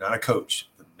manager, not a coach,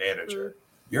 the manager.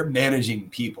 Mm-hmm. You're managing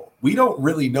people. We don't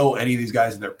really know any of these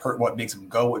guys and what makes them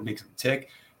go, what makes them tick.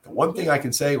 The one thing I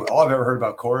can say, all I've ever heard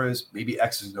about Cora is maybe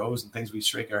X's and O's and things we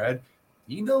shake our head.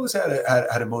 He knows how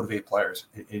to motivate players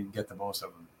and get the most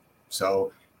of them.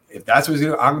 So if that's what he's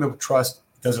doing, I'm going to trust.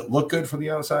 Does it look good from the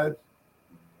outside?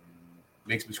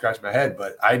 Makes me scratch my head,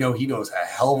 but I know he knows a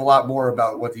hell of a lot more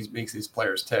about what makes these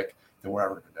players tick than we're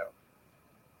ever going to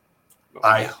know.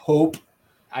 I'd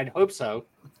hope so.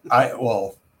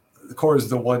 The Cora is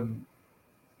the one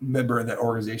member in that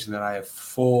organization that I have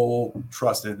full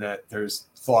trust in, that there's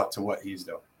thought to what he's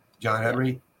doing. John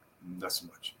Henry, not so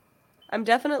much. I'm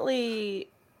definitely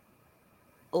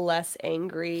less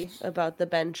angry about the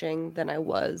benching than I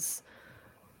was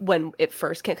when it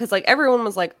first came. Because everyone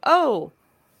was like, oh,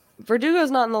 Verdugo's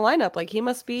not in the lineup. Like, he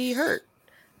must be hurt.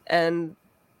 And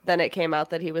then it came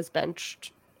out that he was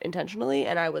benched intentionally,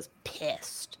 and I was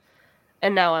pissed.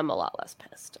 And now I'm a lot less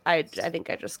pissed. I think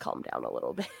I just calmed down a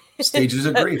little bit. Stages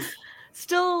of grief.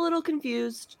 Still a little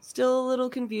confused.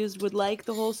 Would like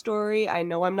the whole story. I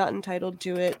know I'm not entitled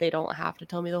to it. They don't have to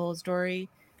tell me the whole story.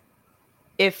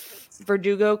 If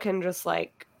Verdugo can just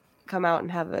come out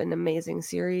and have an amazing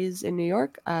series in New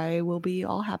York, I will be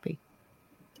all happy.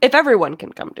 If everyone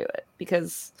can come do it,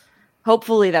 because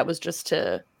hopefully that was just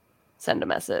to send a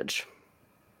message.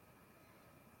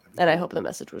 And I hope the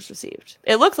message was received.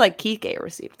 It looks like Kike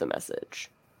received the message.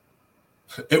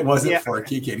 It wasn't for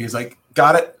Kike. He was like,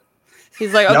 got it.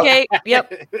 He's like, okay,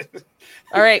 yep.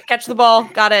 All right, catch the ball.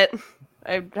 Got it.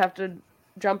 I have to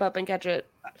jump up and catch it.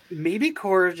 Maybe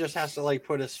Cora just has to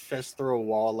put his fist through a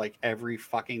wall every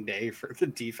fucking day for the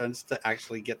defense to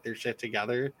actually get their shit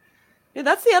together. Yeah,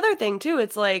 that's the other thing too.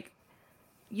 It's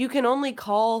you can only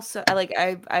call. So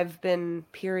I've been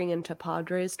peering into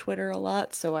Padres Twitter a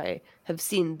lot, so I have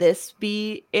seen this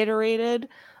be iterated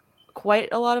quite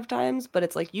a lot of times. But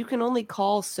it's you can only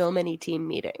call so many team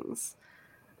meetings.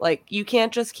 You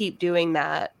can't just keep doing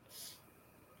that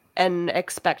and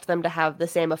expect them to have the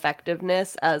same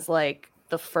effectiveness as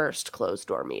the first closed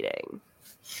door meeting.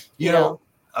 You know,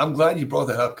 I'm glad you brought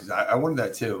that up, because I wondered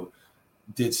that too.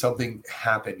 Did something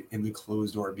happen in the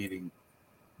closed door meeting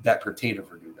that pertained to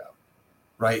Verdugo?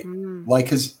 Right?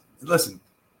 Because listen,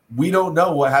 we don't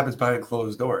know what happens behind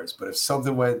closed doors, but if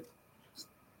something went a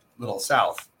little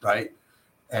south, right?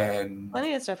 And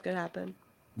plenty of stuff could happen.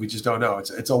 We just don't know.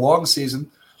 It's a long season.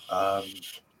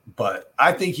 But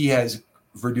I think he has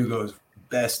Verdugo's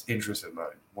best interest in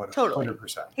mind. 100%. Totally.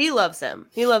 He loves him.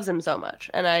 He loves him so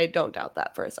much. And I don't doubt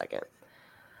that for a second.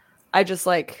 I just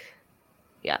a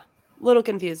little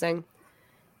confusing.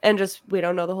 And just, we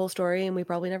don't know the whole story, and we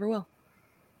probably never will.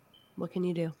 What can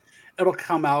you do? It'll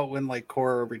come out when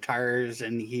Cora retires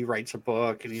and he writes a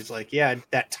book and he's like, yeah,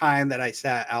 that time that I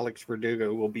sat Alex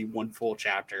Verdugo will be one full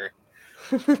chapter.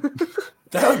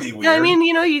 That would be weird. I mean,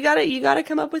 you gotta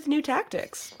come up with new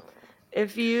tactics.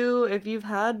 If you've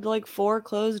had 4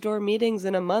 closed door meetings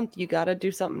in a month, you gotta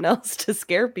do something else to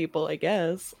scare people, I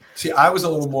guess. See, I was a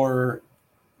little more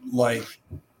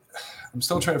I'm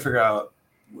still trying to figure out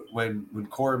when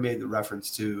Cora made the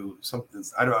reference to something,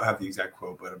 I don't have the exact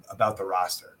quote, but about the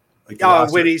roster.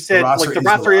 Like when he said, like, the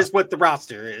roster is what the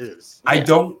roster is.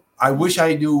 I wish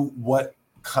I knew what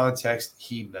context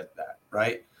he meant that,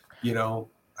 right? You know,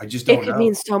 I just don't know. It could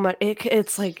mean so much.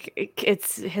 It's like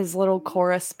it's his little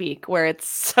Cora speak where it's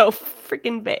so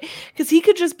freaking big because he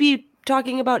could just be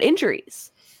talking about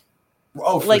injuries.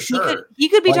 Oh, for sure. He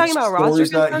could be like, talking about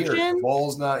roster not construction. here.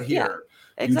 Ball's not here.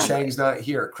 Yeah, exactly. Yu Chang's not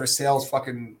here. Chris Sale's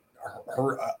fucking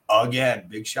hurt again.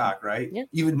 Big shock, right? Yeah.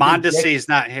 Even Mondesi's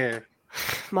not here.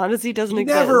 Mondesi doesn't he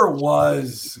exist. Never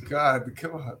was. God,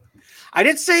 come on. I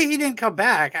didn't say he didn't come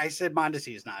back. I said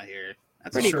Mondesi's not here.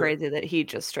 That's pretty crazy that he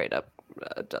just straight up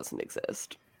doesn't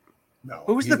exist. No.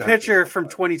 Who was the pitcher from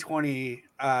 2020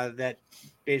 that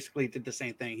basically did the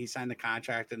same thing? He signed the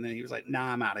contract and then he was like,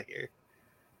 "Nah, I'm out of here."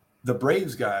 The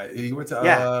Braves guy. He went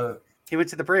to he went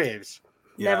to the Braves.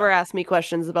 Yeah. Never ask me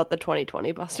questions about the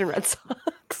 2020 Boston Red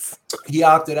Sox. He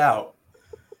opted out.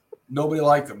 Nobody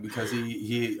liked him because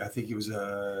he I think he was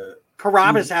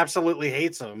Carabas absolutely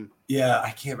hates him. Yeah,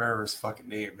 I can't remember his fucking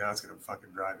name. Now it's gonna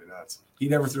fucking drive me nuts. He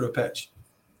never threw a pitch.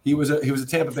 He was a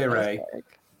Tampa Bay Ray.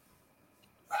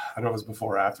 I don't know if it was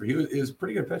before or after. He was a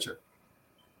pretty good pitcher.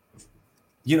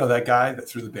 You know that guy that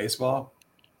threw the baseball?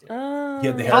 He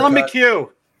had the haircut. Colin McHugh.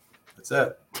 That's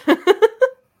it.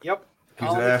 Yep. He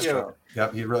was an Astro.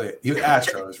 Yep, he was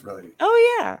Astros, really.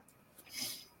 Oh yeah.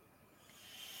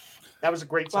 That was a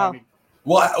great timing.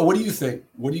 Well, what do you think?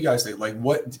 What do you guys think? Like,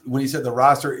 when he said the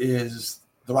roster is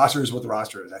what the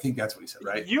roster is? I think that's what he said,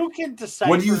 right? You can decipher.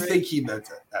 What do you think he meant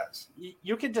it as?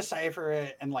 You can decipher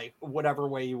it in like whatever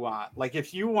way you want. Like,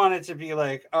 if you want it to be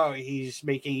like, oh, he's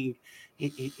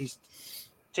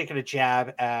taking a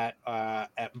jab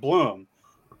at Bloom,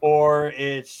 or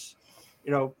it's,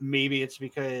 you know, maybe it's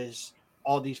because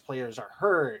all these players are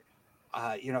hurt,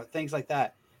 you know, things like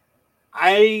that.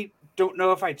 I don't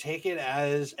know if I take it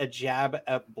as a jab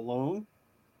at Bloom.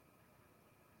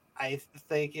 I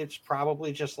think it's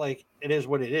probably just like it is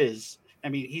what it is. I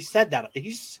mean, he said that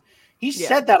he's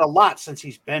said that a lot since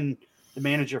he's been the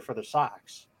manager for the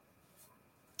Sox.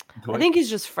 I think he's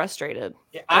just frustrated.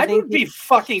 Yeah, I would be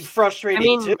fucking frustrated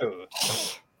too.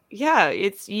 Yeah,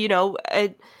 it's, you know,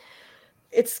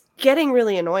 it's getting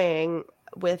really annoying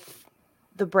with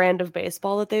the brand of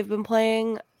baseball that they've been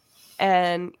playing.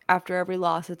 And after every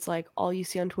loss, it's like all you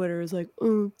see on Twitter is like,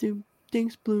 "Oh,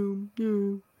 thanks,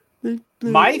 Bloom."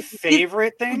 My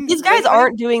favorite thing. These guys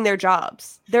aren't doing their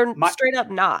jobs. They're straight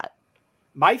up not.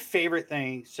 My favorite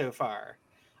thing so far,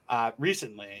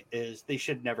 recently, is they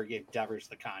should never give Devers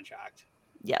the contract.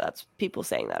 Yeah, that's people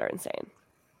saying that are insane.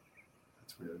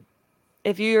 That's weird.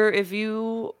 If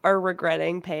you are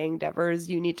regretting paying Devers,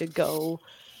 you need to go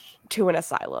to an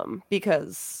asylum,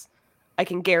 because I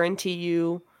can guarantee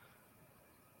you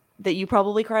that you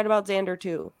probably cried about Xander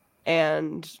too,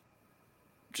 and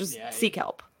just seek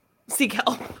help. Seek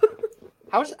help.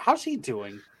 How's he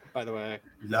doing, by the way?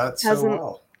 Not so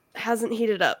well. Hasn't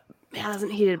heated up.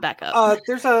 Hasn't heated back up.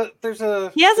 There's a.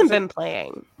 He hasn't been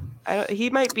playing.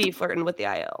 He might be flirting with the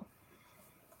IL.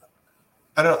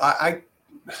 I don't.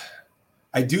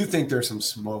 I do think there's some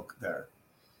smoke there.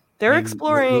 They're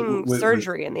exploring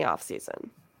surgery in the off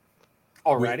season.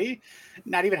 Already?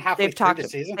 Not even halfway through the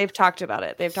season? They've talked about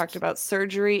it. They've talked about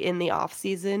surgery in the off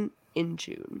season in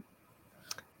June.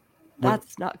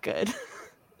 That's not good.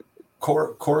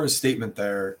 Cora's statement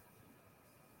there,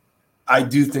 I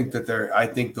do think I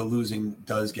think the losing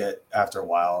does get after a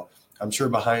while. I'm sure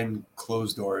behind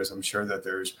closed doors, I'm sure that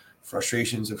there's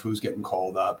frustrations of who's getting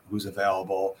called up, who's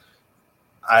available.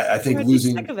 I think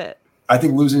losing. Sick of it. I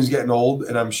think losing is getting old,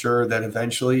 and I'm sure that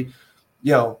eventually,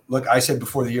 you know, look, I said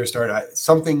before the year started,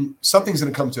 something's going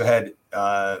to come to a head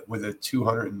with a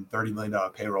 $230 million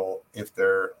payroll if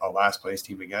they're a last place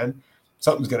team again.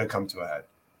 Something's going to come to a head.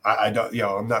 I don't, you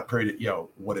know, I'm not pretty, you know,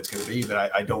 what it's going to be,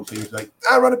 but I don't think it's like,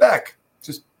 run it back.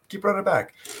 Just keep running it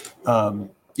back.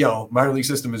 You know, minor league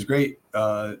system is great.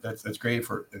 That's great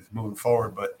for moving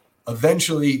forward, but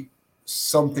eventually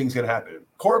something's going to happen.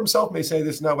 Cora himself may say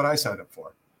this is not what I signed up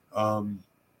for.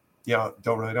 You know,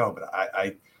 don't really know, but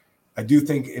I do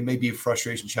think it may be a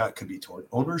frustration shot, could be toward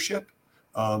ownership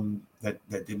that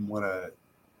didn't want to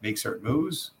make certain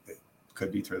moves. It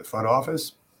could be through the front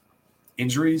office,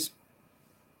 injuries.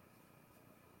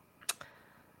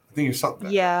 I think there's something.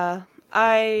 Yeah,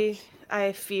 I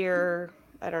fear.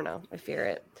 I don't know. I fear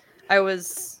it.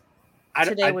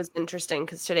 Today was interesting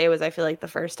because today was, I feel like, the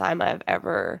first time I've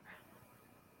ever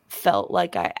felt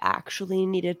like I actually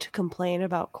needed to complain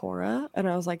about Cora, and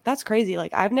I was like, that's crazy.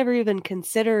 Like, I've never even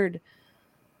considered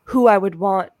who I would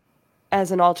want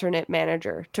as an alternate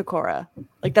manager to Cora.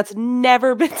 Like that's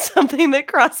never been something that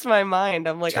crossed my mind.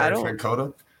 I'm like, Jared I don't.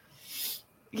 Francona?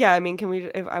 Yeah, I mean, can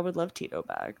we? I would love Tito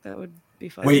back. That would be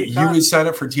fun. Wait, you would sign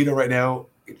up for Tito right now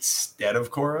instead of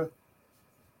Cora?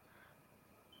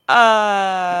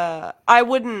 I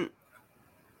wouldn't.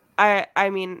 I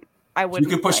mean, I wouldn't.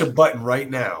 You could push a button right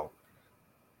now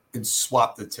and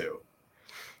swap the two.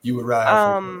 You would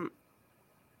rather.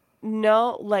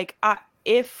 No, like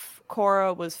if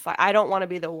Cora was I don't want to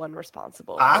be the one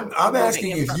responsible. I'm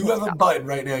asking if you have a button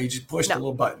right now, you just push the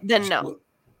little button. Then no.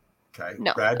 Okay.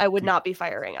 No, Brad, I would not be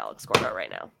firing Alex Cora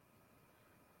right now.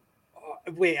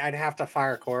 Wait, I'd have to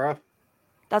fire Cora?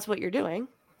 That's what you're doing.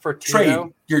 For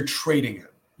Tito? You're trading him.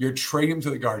 You're trading him to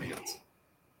the Guardians.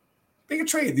 Make a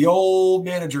trade. The old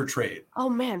manager trade. Oh,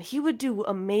 man. He would do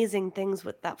amazing things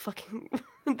with that fucking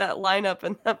that lineup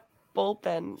and that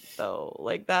bullpen, though.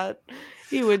 Like that.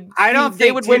 He would. I don't think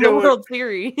they would win the World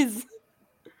Series.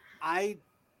 I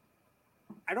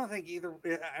don't think either.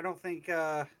 I don't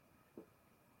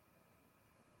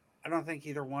think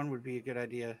either one would be a good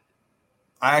idea.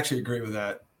 I actually agree with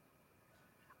that.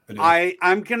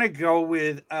 I'm gonna go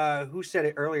with who said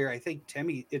it earlier. I think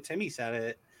Timmy said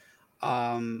it.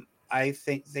 I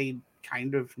think they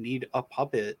kind of need a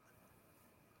puppet.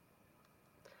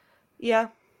 Yeah,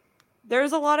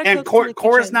 there's a lot of and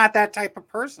Cora's not that type of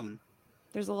person.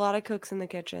 There's a lot of cooks in the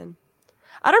kitchen.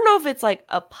 I don't know if it's like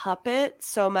a puppet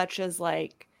so much as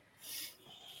like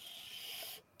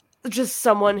just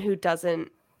someone who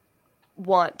doesn't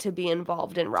want to be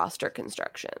involved in roster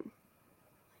construction.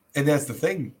 And that's the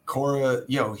thing. Cora,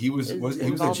 he was the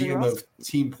GM of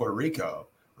Team Puerto Rico,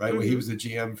 right? Mm-hmm. When he was the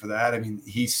GM for that. I mean,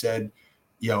 he said,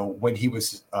 when he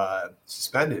was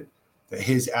suspended, that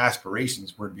his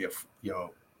aspirations were to be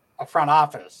a front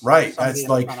office. Right. That's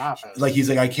like he's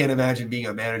like, I can't imagine being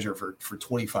a manager for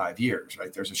 25 years,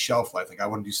 right? There's a shelf life. Like I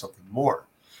want to do something more,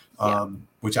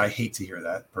 which I hate to hear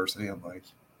that personally. I'm like,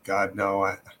 God, no,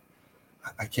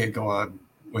 I can't go on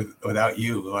without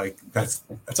you. Like that's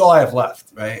all I have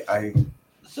left, right?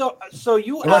 So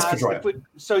you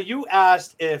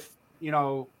asked if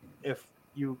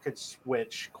you could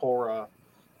switch Cora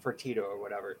for Tito or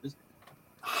whatever.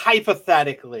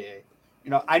 Hypothetically,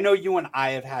 I know you and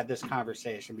I have had this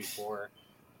conversation before,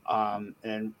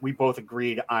 and we both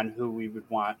agreed on who we would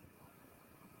want.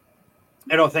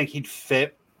 I don't think he'd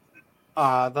fit,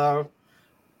 though,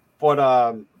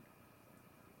 but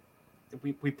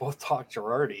we both talked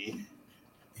Girardi.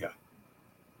 Yeah,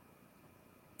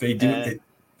 they do. It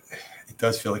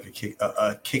does feel like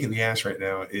a kick in the ass right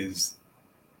now.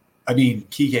 I mean,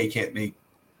 Kike can't make.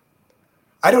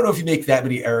 I don't know if you make that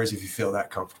many errors if you feel that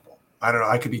comfortable. I don't know.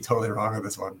 I could be totally wrong on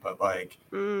this one, but like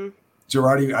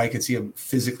Girardi, I could see him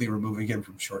physically removing him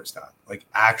from shortstop, like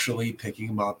actually picking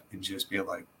him up and just being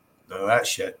like, none of that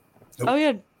shit. Nope. Oh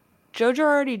yeah, Joe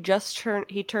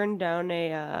Girardi turned down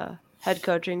a head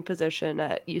coaching position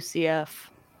at UCF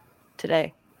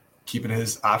today. Keeping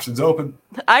his options open.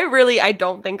 I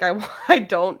don't think I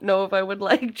don't know if I would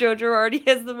like Joe Girardi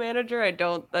as the manager. I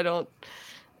don't.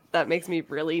 That makes me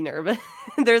really nervous.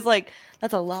 There's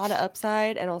that's a lot of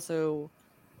upside and also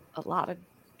a lot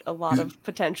of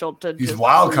potential to. He's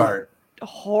wild card.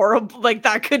 Horrible. Like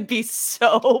that could be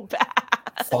so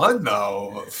bad. Fun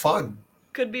though. Fun.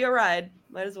 Could be a ride.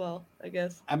 Might as well, I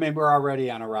guess. I mean, we're already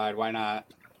on a ride. Why not?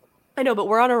 I know, but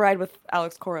we're on a ride with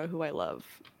Alex Cora, who I love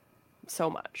so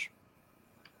much.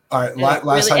 All right,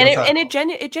 last time.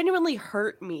 It genuinely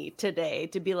hurt me today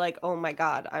to be like, oh my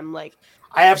God, I'm like,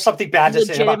 I have something bad to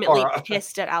say about Cora. Legitimately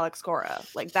pissed at Alex Cora.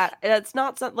 Like that. That's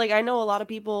not something like I know a lot of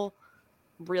people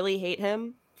really hate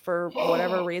him for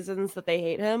whatever reasons that they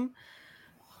hate him,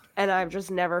 and I've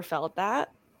just never felt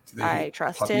that. I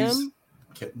trust puppies, him.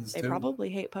 Kittens. They probably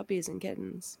hate puppies and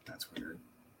kittens. That's weird.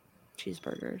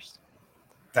 Cheeseburgers.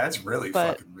 That's really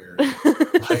fucking weird.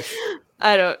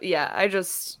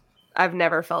 I've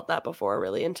never felt that before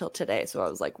really until today. So I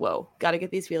was like, whoa, gotta get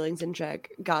these feelings in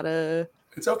check.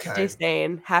 It's okay. Stay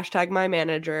sane. # my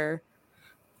manager.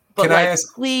 But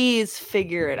please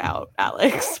figure it out,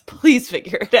 Alex. Please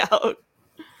figure it out.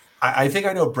 I think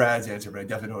I know Brad's answer, but I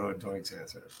definitely don't know Doink's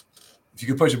answer. If you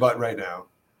could push a button right now,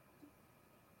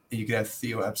 and you could have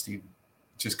Theo Epstein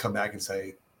just come back and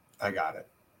say, I got it.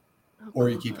 Or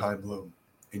you keep Hein Bloom.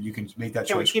 And you can make that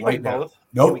choice right now.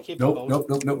 Nope.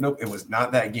 It was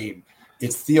not that game.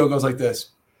 It's Theo goes like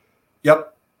this.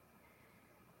 Yep.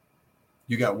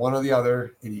 You got one or the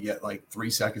other, and you get 3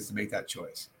 seconds to make that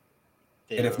choice.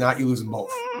 Theo. And if not, you lose them both.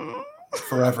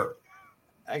 Forever.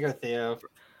 I go Theo.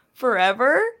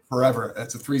 Forever? Forever.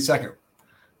 That's a 3 second.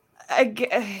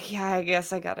 I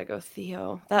guess I gotta go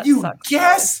Theo. That You sucks.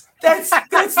 guess? That's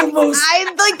the most. I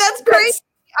like that's crazy.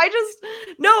 I just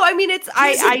no. I mean, it's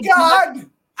He's I a god.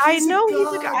 I He's a know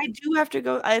he's a god. I do have to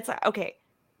go. It's like, okay.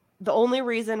 The only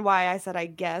reason why I said I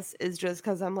guess is just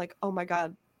because I'm like, oh my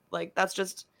god, like that's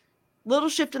just little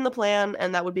shift in the plan,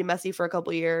 and that would be messy for a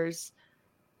couple years.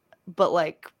 But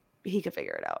like he could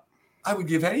figure it out. I would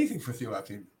give anything for Theo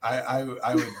Epstein. I would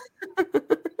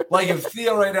like if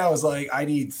Theo right now was like, I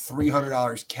need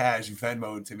 $300 cash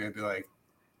Venmo to me, I'd be like,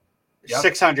 yep.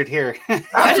 600 here. Why does he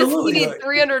Absolutely. need Like,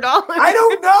 $300? I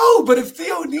don't know, but if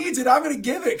Theo needs it, I'm gonna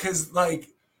give it because like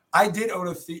I did own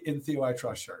a in Theo I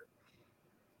Trust shirt.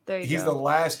 There you He's go. the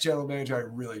last general manager I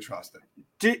really trusted.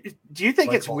 Do you think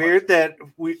Like, it's weird that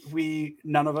we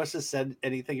none of us has said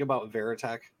anything about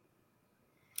Veritek?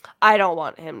 I don't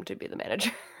want him to be the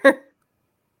manager.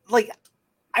 Like,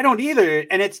 I don't either,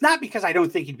 and it's not because I don't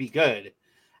think he'd be good.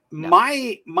 No.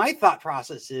 My thought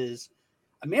process is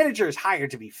a manager is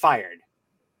hired to be fired.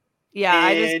 Yeah,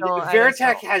 I just And don't.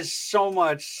 Veritek has so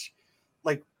much,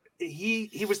 like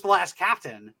he was the last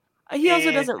captain. He also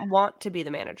and doesn't want to be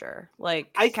the manager. Like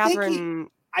I think Catherine.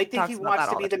 I think he talks about wants that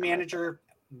to all be the the time. manager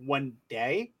one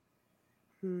day,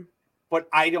 Hmm. but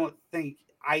I don't think.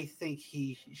 I think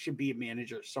he should be a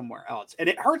manager somewhere else, and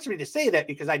it hurts me to say that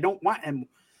because I don't want him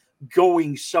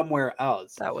going somewhere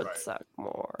else. That would Right. suck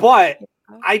more. But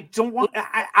I don't want.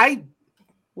 I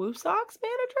Woo Sox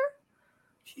manager?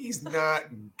 He's not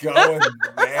going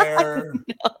there.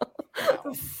 What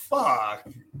the fuck?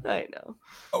 I know.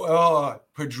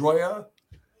 Pedroia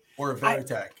or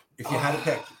Veritek? If you had to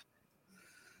pick.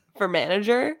 For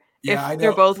manager, Yeah, I if know.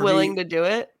 they're both For willing me, to do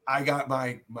it, I got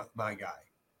my guy.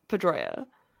 Pedroia.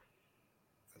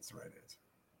 That's the right answer.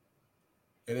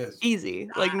 It is. Easy.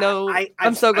 Like no. I-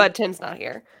 I'm so I- glad Tim's not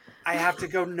here. I have to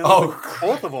go no Oh, with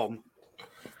both of them.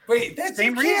 Wait, that's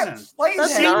Same you can't reason. play That's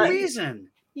that. Same not- reason.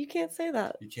 You can't say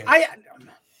that. You can't.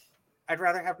 I'd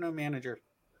rather have no manager.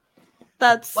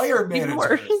 That's Player even manager.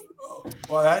 worse. Oh,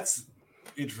 well, that's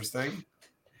interesting.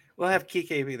 We'll have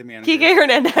Kike be the manager. Kike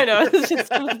Hernandez. I know. It's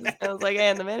just, I was like,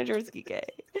 and the manager is Kike.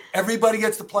 Everybody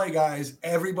gets to play, guys.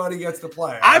 Everybody gets to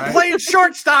play. all I'm right? playing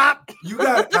shortstop. You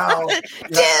got Al. Yep.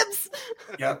 Dibs.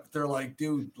 Yep. They're like,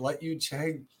 dude, let you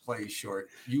Chang play short.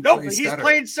 You Nope, play he's center.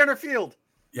 playing center field.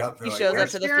 Yep. He They're shows up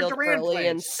 "Where's to the Darren field Duran early playing?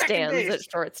 and Second stands base."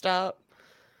 at shortstop.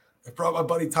 I brought my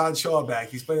buddy Todd Shaw back.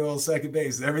 He's playing a little second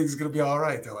base. And everything's gonna be all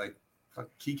right. They're like, fuck,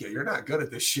 Kike, you're not good at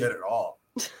this shit at all.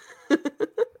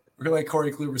 We're gonna let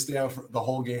Corey Kluber stay out for the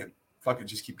whole game. Fucking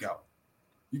just keep going.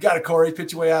 You got it, Corey.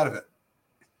 Pitch your way out of it.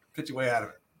 Pitch your way out of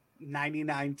it.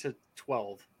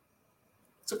 99-12.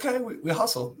 It's okay. We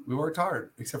hustled. We worked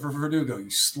hard. Except for Verdugo, you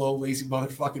slow, lazy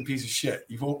motherfucking piece of shit.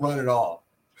 You won't run at all.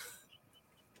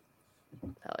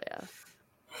 Hell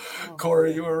yeah.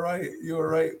 Corey, you were right. You were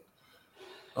right.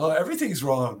 Everything's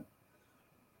wrong.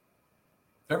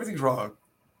 Everything's wrong.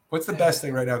 What's the best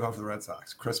thing right now going for the Red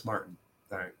Sox? Chris Martin.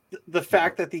 All right. The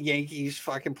fact that the Yankees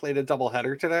fucking played a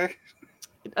doubleheader today.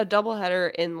 A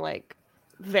doubleheader in like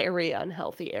very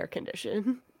unhealthy air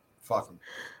condition. Fuck him.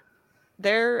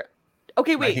 They're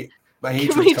okay. Wait, My can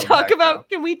hatred's we coming talk back about? now.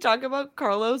 Can we talk about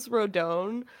Carlos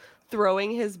Rodon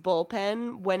throwing his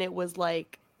bullpen when it was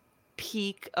like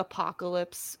peak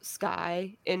apocalypse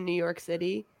sky in New York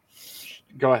City?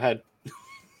 Go ahead.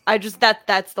 I just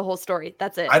that's the whole story.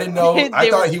 That's it. I didn't know. I They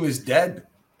thought were- he was dead.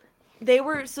 They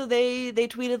were so they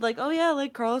tweeted like, oh yeah,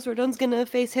 like Carlos Rodon's gonna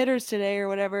face hitters today or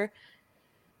whatever.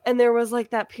 And there was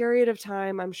like that period of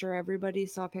time, I'm sure everybody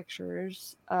saw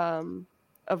pictures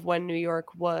of when New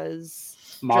York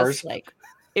was Mars. just like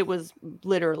it was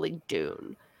literally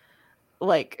Dune.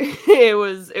 Like it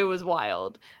was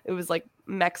wild. It was like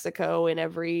Mexico in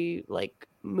every like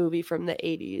movie from the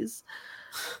 80s.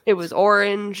 It was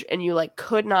orange and you like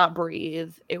could not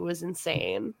breathe. It was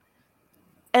insane.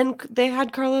 And they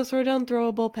had Carlos Rodon throw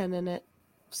a bullpen in it.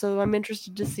 So I'm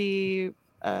interested to see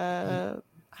how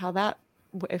that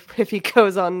if he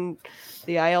goes on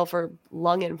the IL for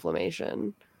lung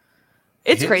inflammation.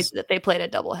 It's crazy that they played a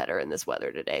doubleheader in this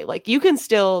weather today. Like you can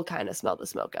still kind of smell the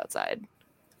smoke outside.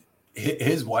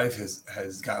 His wife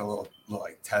has got a little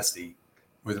like testy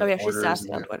with her Oh yeah, she's orders sassy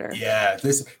and on her- Twitter. Yeah,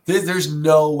 this there's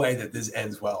no way that this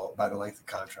ends well by the length of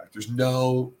contract. There's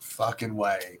no fucking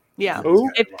way. Yeah. that this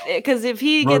Ooh. ends well. Because if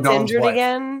he gets Rodon's injured wife.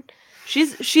 again,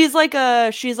 she's like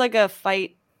a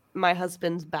fight my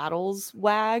husband's battles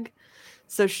wag.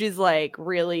 So she's like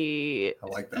really I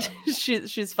like that.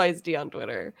 she's feisty on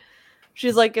Twitter.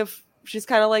 She's like if she's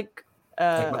kind of like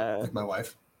Like my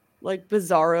wife. like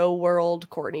Bizarro World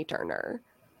Courtney Turner.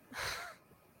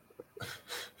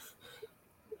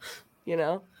 You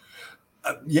know?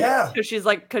 Yeah. I'm just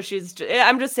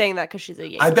saying that because she's a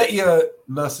Yankee. I bet you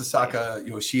Masasaka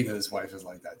Yoshida's wife is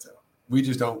like that too. We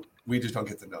just don't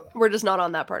get to know that. We're just not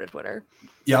on that part of Twitter.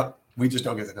 Yep. We just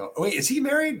don't get to know. Wait, is he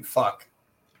married? Fuck.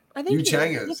 I think Yu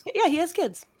Chang is. Yeah, he has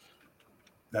kids.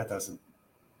 That doesn't.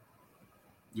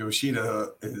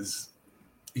 Yoshida is.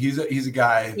 He's a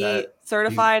guy that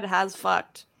certified has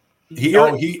fucked.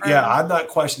 I'm not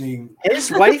questioning. His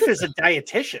wife is a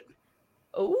dietitian.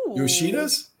 Oh,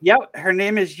 Yoshida's? Yep, her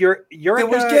name is Yurika. Then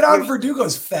we get on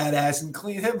Verdugo's fat ass and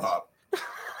clean him up.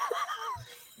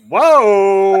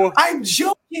 Whoa! I'm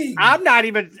joking. I'm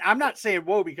not saying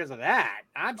whoa because of that.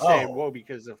 I'm saying whoa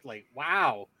because of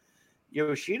wow,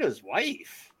 Yoshida's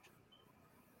wife.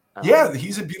 Yeah,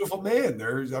 he's a beautiful man.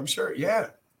 I'm sure.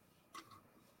 Yeah,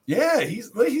 he's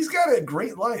got a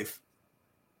great life.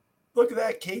 Look at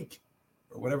that cake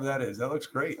or whatever that is. That looks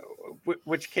great.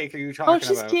 Which cake are you talking about? Oh,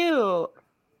 she's cute.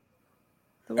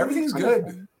 Everything's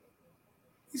good.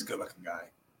 He's a good-looking guy.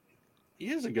 He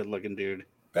is a good-looking dude.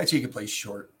 Bet you he can play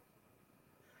short.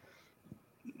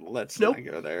 Let's not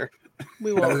go there.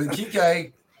 We Better won't. than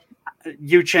Kike.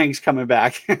 Yu Chang's coming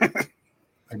back.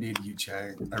 I need Yu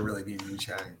Chang. I really need Yu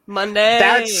Chang. Monday.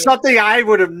 That's something I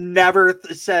would have never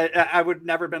said. I would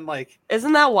never been like.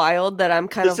 Isn't that wild that I'm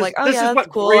kind of like, oh yeah, that's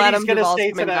cool. Brady's Adam gonna Duvall's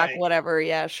say coming today. back. Whatever.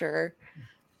 Yeah, sure.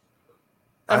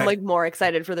 I'm like more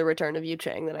excited for the return of Yu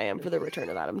Chang than I am for the return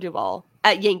of Adam Duvall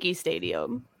at Yankee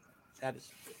Stadium. That is.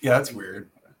 Yeah, that's weird.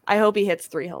 I hope he hits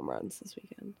 3 home runs this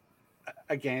weekend.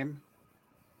 A game.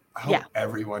 I hope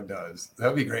everyone does.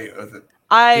 That'd be great.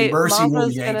 I'm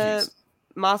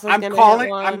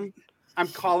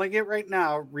calling it right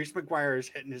now. Reese McGuire is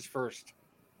hitting his first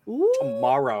Ooh.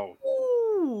 tomorrow.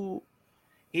 Ooh.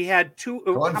 He had 2.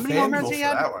 How many home runs he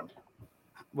had? That one.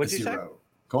 What'd you say?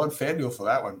 Go on FanDuel for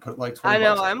that one. Put like 20 I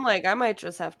know. bucks I'm like, I might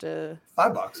just have to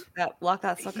 $5. lock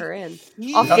that sucker in.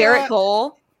 Yeah. Off Garrett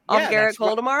Cole. Yeah, Garrett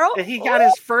Cole tomorrow. He got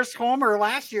his first homer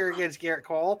last year against Garrett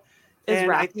Cole. Is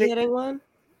Rafi hitting one?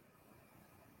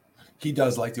 He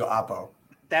does like the Oppo.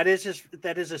 That is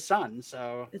his son.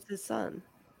 So it's his son,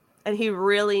 and he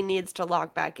really needs to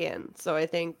lock back in. So I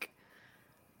think.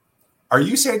 Are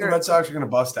you saying the Red Sox are going to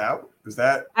bust out? Is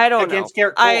that I don't against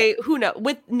know. Garrett Cole? Who knows?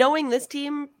 With knowing this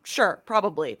team, sure,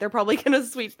 probably they're probably going to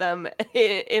sweep them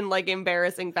in like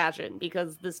embarrassing fashion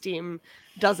because this team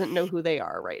doesn't know who they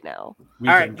are right now. All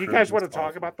right, do you guys want to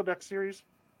talk about the next series?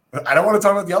 I don't want to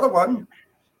talk about the other one.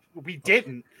 We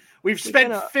didn't. We've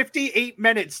spent 58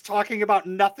 minutes talking about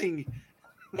nothing.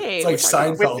 Hey, it's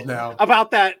like Seinfeld now.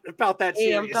 About that series.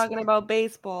 Hey, I'm talking about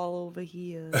baseball over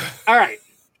here. All right.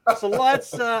 So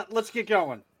let's get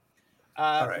going.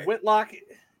 All right. Whitlock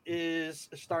is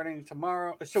starting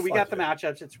tomorrow. So we got the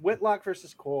matchups. It's Whitlock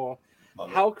versus Cole,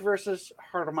 Houck versus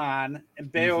Hardiman,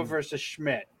 and Bayo versus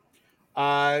Schmidt.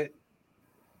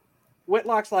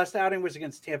 Whitlock's last outing was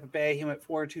against Tampa Bay. He went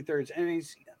 4 2/3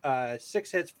 innings,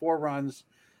 6 hits, 4 runs,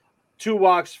 2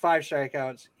 walks, 5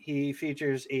 strikeouts. He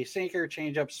features a sinker,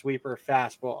 changeup, sweeper,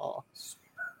 fastball.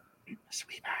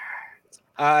 Sweeper.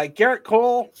 Garrett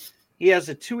Cole, he has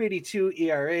a 2.82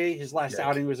 ERA. His last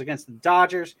outing was against the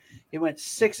Dodgers. He went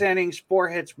 6 innings, 4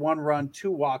 hits, 1 run,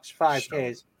 2 walks, 5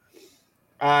 Ks.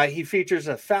 He features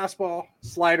a fastball,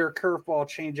 slider, curveball,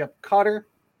 changeup, cutter.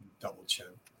 Double chin.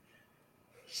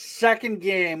 Second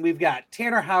game, we've got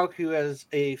Tanner Houck, who has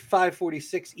a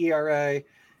 5.46 ERA.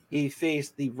 He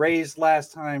faced the Rays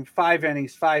last time, 5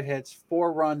 innings, 5 hits,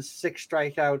 4 runs, 6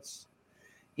 strikeouts.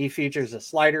 He features a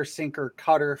slider, sinker,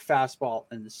 cutter, fastball,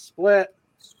 and split.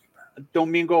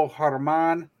 Domingo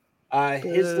Hardiman,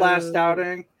 his last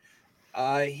outing.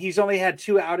 He's only had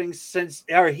 2 outings since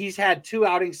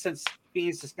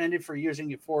being suspended for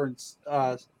using a foreign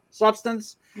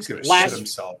substance. He's going to shit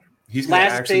himself. He's going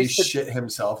to actually shit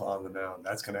himself on the mound.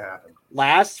 That's going to happen.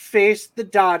 Last faced the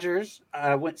Dodgers,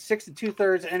 went 6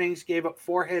 2/3 innings, gave up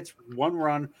 4 hits, 1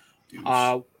 run,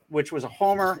 which was a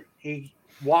homer. He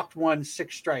walked 1,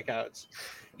 6 strikeouts.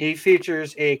 He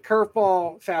features a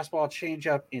curveball, fastball,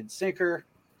 changeup, and sinker.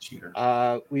 Cheater.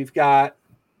 We've got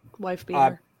wife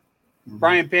beater.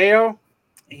 Brian Bayo.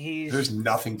 There's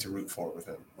nothing to root for with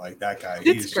him. Like that guy.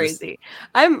 It's crazy.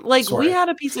 I'm like, we had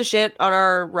a piece of shit on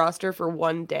our roster for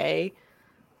one day.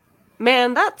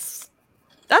 Man, that's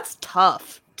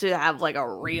tough to have like a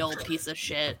real piece of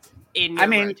shit in your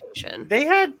rotation. They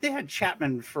had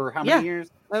Chapman for how many years?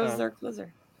 That was their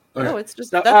closer. Okay. No, it's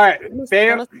just all right.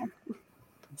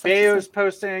 Bayo's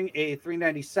posting a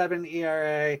 3.97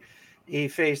 ERA. He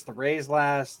faced the Rays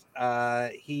last.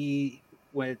 He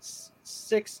went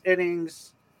 6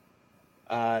 innings,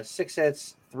 6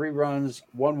 hits, 3 runs,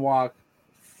 1 walk,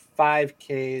 5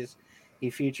 Ks. He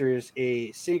features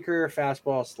a sinker,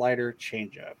 fastball, slider,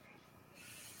 changeup.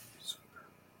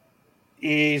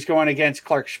 He's going against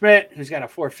Clark Schmidt, who's got a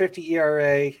 4.50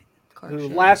 ERA. Who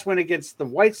last went against the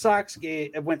White Sox,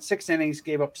 went 6 innings,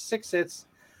 gave up 6 hits,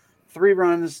 3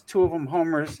 runs, 2 of them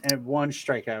homers, and 1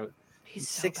 strikeout. He's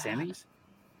so 6 bad. innings?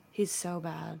 He's so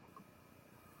bad.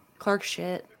 Clark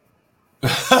shit.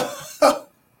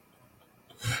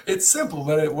 It's simple,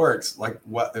 but it works. Like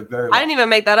what? Very. I didn't even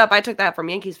make that up. I took that from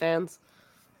Yankees fans.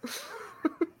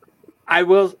 I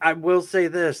will say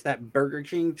this: that Burger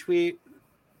King tweet,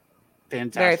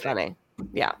 fantastic. Very funny.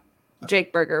 Yeah,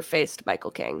 Jake Berger faced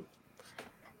Michael King.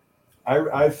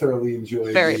 I thoroughly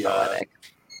enjoyed Very poetic.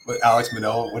 With Alex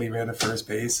Manoah when he ran to first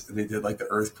base and they did like the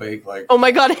earthquake. Like, oh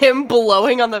my god, him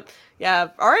blowing on the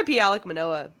R.I.P. Alec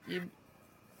Manoah. You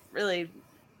really.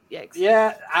 Yikes.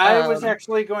 Yeah, I was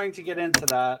actually going to get into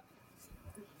that.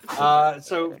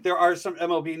 So there are some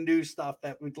MLB news stuff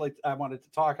that I wanted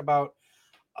to talk about.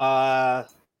 Alec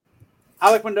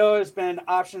Manoah has been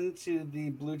optioned to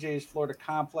the Blue Jays Florida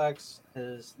complex.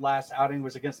 His last outing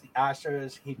was against the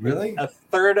Astros. He really a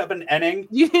third of an inning.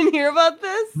 You didn't hear about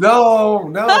this?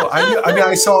 No.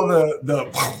 I saw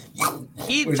the.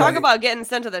 He talk about getting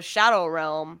sent to the Shadow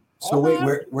Realm. So wait,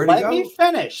 where did he go? Let me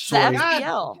finish. The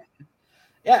FPL.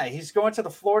 Yeah, he's going to the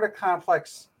Florida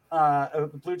complex, the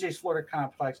Blue Jays Florida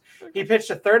complex. He pitched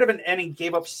a third of an inning,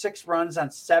 gave up 6 runs on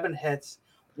 7 hits,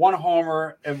 1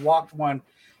 homer, and walked 1.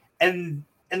 And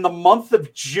in the month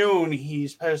of June,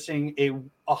 he's posting a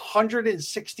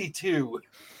 162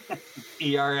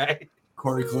 ERA.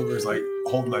 Corey Kluber's like,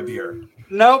 hold my beer.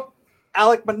 Nope.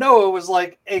 Alec Manoah was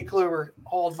like, hey, Kluber,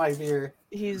 hold my beer.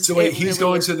 He's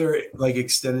going to their like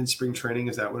extended spring training.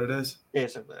 Is that what it is?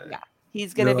 Basically. Yeah.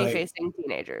 He's going to be facing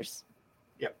teenagers.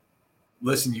 Yep.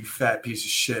 Listen, you fat piece of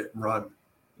shit, run.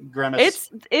 Grimace.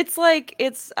 It's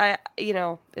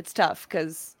tough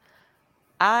because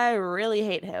I really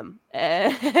hate him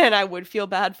and I would feel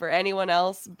bad for anyone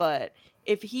else. But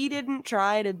if he didn't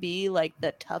try to be like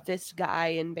the toughest guy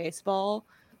in baseball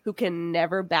who can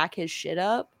never back his shit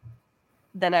up,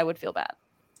 then I would feel bad.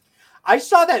 I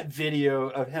saw that video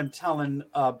of him telling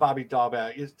Bobby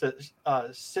Dalbec is to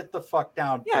sit the fuck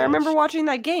down. Yeah, bitch. I remember watching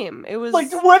that game. It was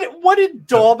like, what did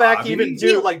Dalbec even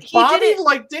do? Like Bobby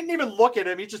didn't even look at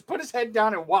him. He just put his head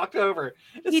down and walked over.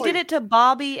 He did it to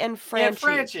Bobby and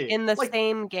Franchi in the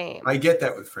same game. I get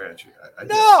that with Franchi.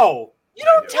 No. You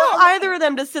don't tell either of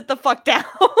them to sit the fuck down.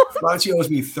 Franchi owes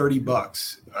me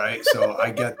 $30. All right, so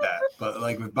I get that. But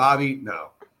like with Bobby, no.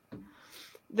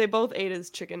 They both ate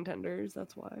his chicken tenders.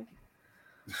 That's why.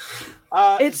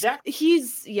 I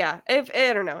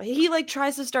don't know. He like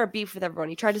tries to start beef with everyone.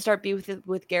 He tried to start beef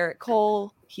with Garrett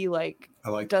Cole. He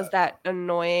does that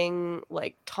annoying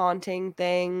like taunting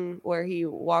thing where he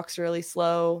walks really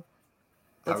slow.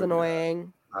 That's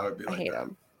annoying. I hate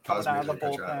him. Coming out of the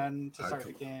bullpen to start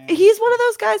the game. He's one of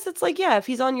those guys that's like, yeah, if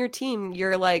he's on your team,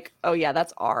 you're like, oh yeah,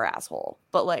 that's our asshole.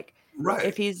 But like, right.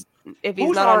 if he's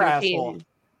not on your team,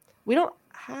 we don't.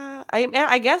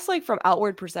 I guess like from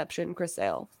outward perception, Chris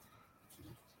Sale.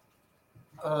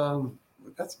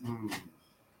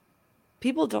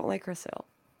 People don't like Chris Sale.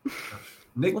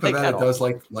 Nick Pivetta does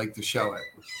like to show it.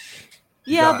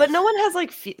 Yeah, but no one has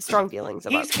like strong feelings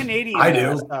about. He's Canadian. I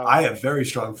do. I have very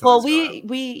strong feelings.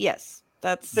 Well, yes,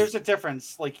 there's a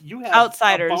difference. Like you have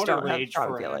outsiders don't have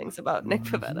strong feelings about Nick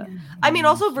Pivetta. I mean,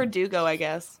 also Verdugo, I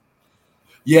guess.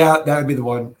 Yeah, that would be the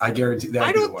one. I guarantee that.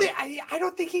 I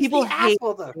don't think he's people the hate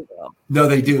asshole though. No,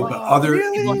 they do. But other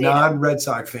non-Red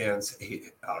Sox fans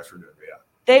hate Alex Verdugo.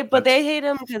 Yeah. They hate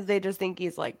him because they just think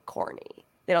he's like corny.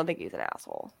 They don't think he's an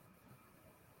asshole.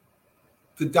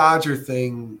 The Dodger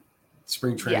thing,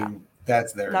 spring training,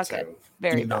 that's there not too. Good.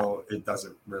 Very bad. It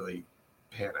doesn't really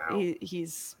pan out.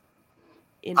 He's.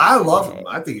 I love him.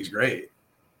 I think he's great.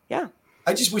 Yeah.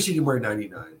 I just wish he didn't wear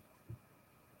 99.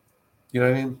 You know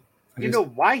what I mean? You know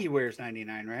why he wears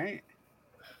 99, right?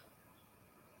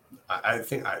 I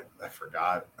think I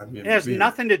forgot. I mean, it has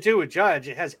nothing to do with Judge.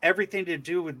 It has everything to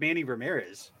do with Manny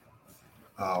Ramirez.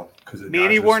 Oh, because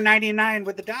Manny wore 99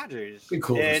 with the Dodgers. It'd be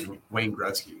cool if Wayne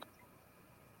Gretzky.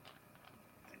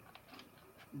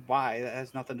 Why? That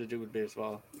has nothing to do with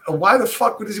baseball. Why the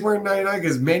fuck was he wearing 99?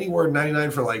 Because Manny wore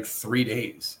 99 for like 3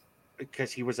 days.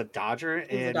 Because he was a Dodger,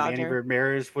 Manny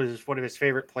Ramirez was one of his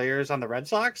favorite players on the Red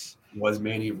Sox. Was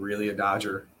Manny really a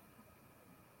Dodger?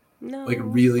 No. Like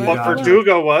really? Well,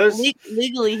 Verdugo was.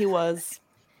 Legally, he was.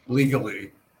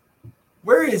 Legally.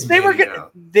 Where is they Manny were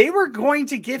now? They were going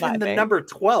to give him the number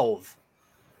 12.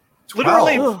 12?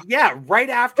 Literally, right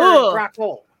after Brock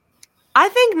Holt. I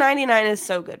think 99 is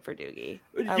so good for Doogie.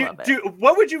 I love it.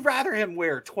 What would you rather him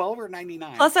wear, 12 or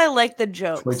 99? Plus, I like the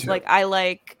jokes. 22. Like I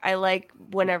like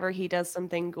whenever he does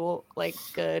something cool, like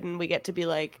good, and we get to be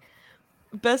like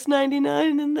best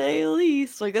 99 in the AL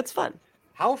East. Like that's fun.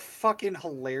 How fucking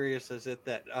hilarious is it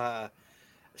that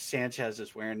Sanchez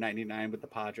is wearing 99 with the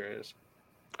Padres?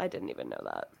 I didn't even know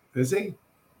that. Is he?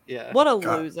 Yeah. What a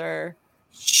God. loser.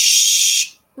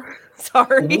 Shh.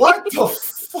 Sorry. What the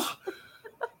fuck?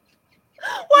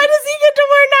 Why does he get to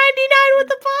wear 99 with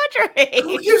the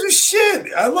Who Padres? gives a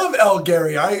shit? I love El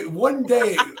Gary. One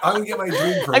day I'm gonna get my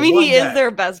dream for. I mean, one he day. is their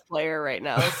best player right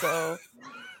now, so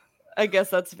I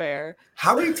guess that's fair.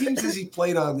 How many teams has he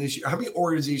played on this year? How many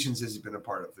organizations has he been a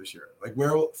part of this year? Like,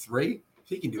 where 3?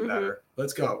 He can do better.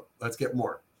 Let's go. Let's get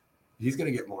more. He's gonna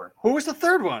get more. Who was the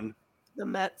third one? The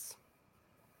Mets.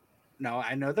 No,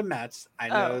 I know the Mets. I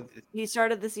know. He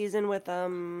started the season with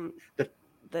the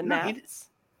Nats.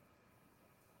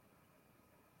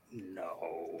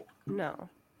 No.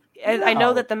 I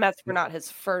know that the Mets were not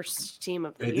his first team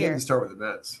of the He year. didn't start with the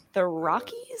Mets. The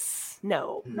Rockies?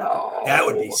 No. That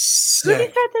would be Who did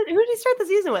sick. he start the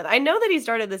season with? I know that he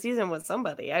started the season with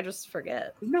somebody. I just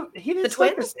forget. No, he didn't. The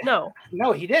Twins? No,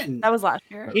 he didn't. that was last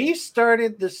year. He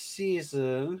started the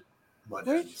season. Where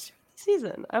did he start the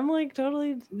season? I'm like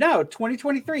totally. No,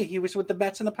 2023. He was with the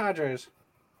Mets and the Padres.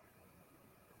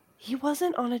 He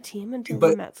wasn't on a team until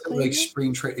But the Mets. like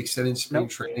extended spring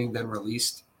training, then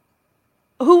released.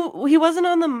 Who he wasn't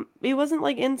on the. He wasn't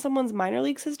like in someone's minor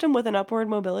league system with an upward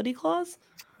mobility clause.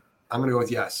 I'm gonna go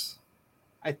with yes.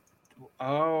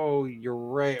 Oh, you're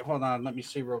right. Hold on, let me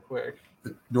see real quick.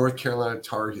 The North Carolina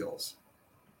Tar Heels.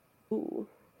 Ooh.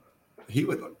 He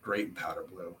would look great in powder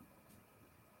blue.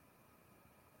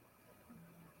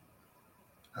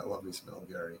 I love me some El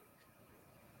Gary.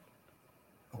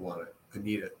 I want it. I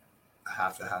need it. I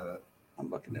have to have it. I'm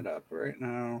looking it up right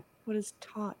now. What is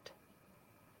taught?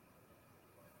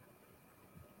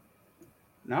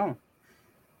 No.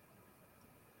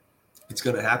 It's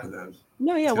gonna happen then.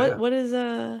 No, yeah. What is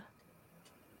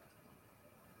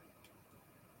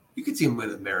You could see him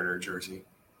in a Mariner jersey.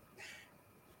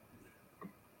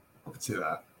 I could see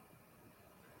that.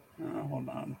 Hold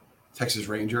on. Texas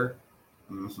Ranger.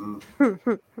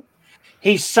 Mm-hmm.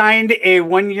 He signed a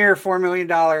 1-year, $4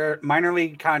 million minor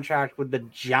league contract with the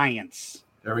Giants.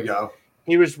 There we go.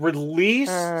 He was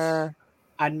released on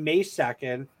May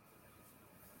 2nd.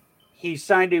 He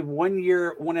signed a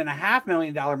 1-year, $1.5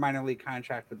 million minor league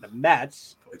contract with the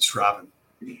Mets. It's dropping.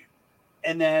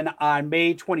 And then on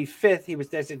May 25th, he was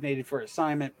designated for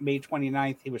assignment. May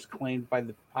 29th, he was claimed by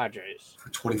the Padres for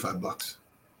 $25.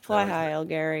 Fly high, El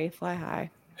Gary. Fly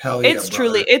high. Hell yeah!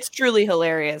 It's truly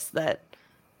hilarious that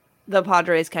the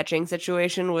Padres catching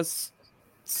situation was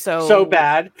so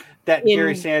bad that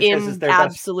Gary Sanchez is their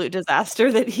absolute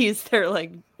disaster that he's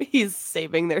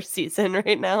saving their season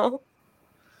right now.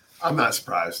 I'm not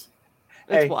surprised.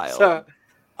 It's wild. So,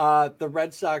 the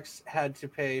Red Sox had to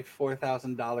pay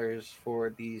 $4,000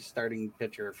 for the starting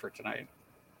pitcher for tonight.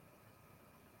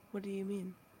 What do you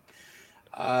mean?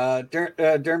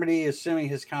 Dermody, assuming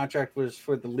his contract was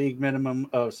for the league minimum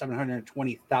of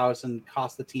 $720,000,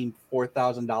 cost the team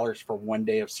 $4,000 for 1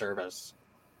 day of service.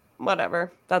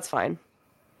 Whatever, that's fine.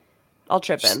 I'll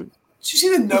chip in. Did you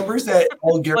see the numbers that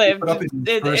El Gary put up in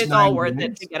the first It's all 9 worth games?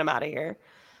 it to get him out of here.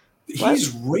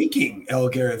 He's raking El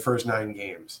Gary the first 9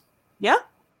 games. Yeah.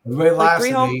 Everybody laughs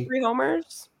like at me. 3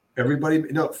 homers.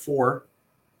 4.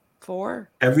 4.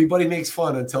 Everybody makes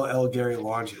fun until El Gary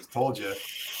launches. Told you.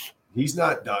 He's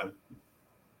not done.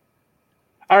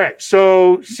 All right,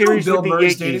 so series with the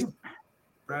Yankees. Dating?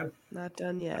 Brad? Not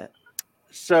done yet.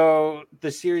 So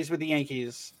the series with the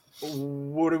Yankees,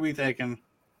 what are we thinking?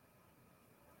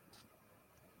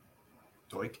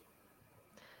 Doink.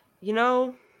 You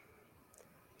know,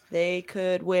 they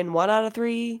could win 1 out of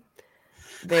 3.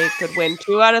 They could win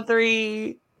 2 out of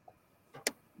 3.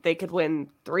 They could win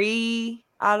 3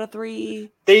 out of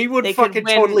 3. They would fucking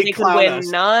totally clown us. They could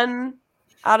win none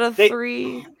out of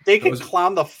 3. They could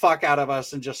clown the fuck out of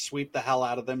us and just sweep the hell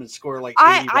out of them and score like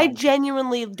 80 I runs.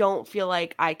 genuinely don't feel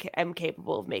like I am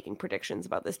capable of making predictions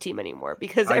about this team anymore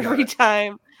because every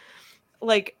time,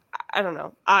 like, I don't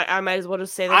know. I might as well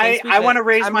just say that they sweep I want to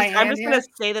raise my hand. I'm just going to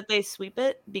say that they sweep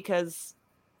it because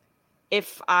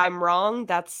if I'm wrong,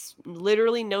 that's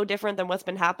literally no different than what's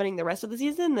been happening the rest of the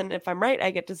season. And if I'm right,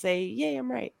 I get to say, yay, I'm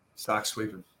right. Sox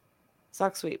sweeping.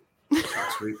 Sox sweep.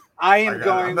 Sox sweep. I am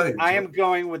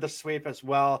going with the sweep as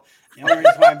well. The only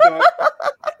reason why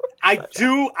I'm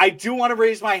doing I do want to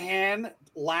raise my hand.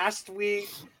 Last week,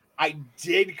 I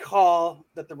did call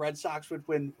that the Red Sox would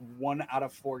win 1 out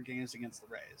of 4 games against the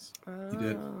Rays. You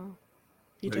did.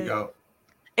 You There did. you go.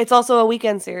 It's also a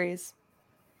weekend series.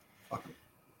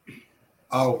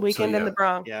 Oh, Weekend in the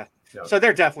Bronx. Yeah. Yeah. So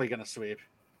they're definitely going to sweep.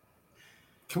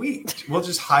 We'll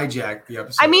just hijack the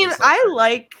episode. I mean,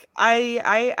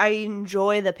 I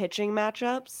enjoy the pitching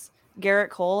matchups.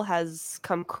 Garrett Cole has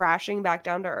come crashing back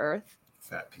down to earth,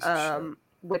 Fat piece of shit.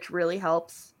 which really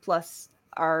helps. Plus,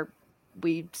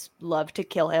 we love to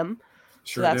kill him,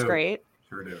 Sure so that's do. great.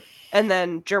 Sure do. And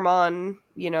then German,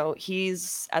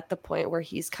 he's at the point where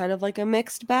he's kind of like a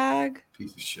mixed bag,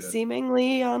 Piece of shit.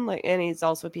 seemingly and he's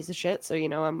also a piece of shit. So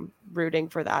I'm rooting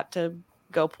for that to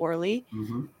go poorly.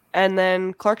 Mm-hmm. And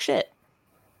then Clark shit.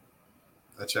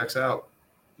 That checks out.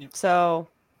 So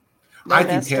I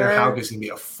think Tanner Houck is gonna be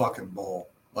a fucking bull.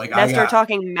 Like Nestor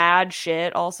talking mad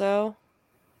shit also.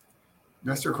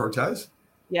 Nestor Cortez?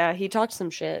 Yeah, he talked some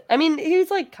shit. I mean,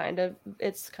 he's like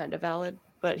it's kind of valid,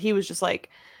 but he was just like,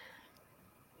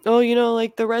 oh,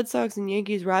 like the Red Sox and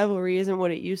Yankees rivalry isn't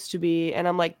what it used to be. And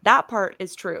I'm like, that part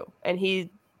is true. And he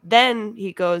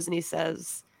goes and he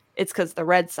says, it's because the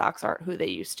Red Sox aren't who they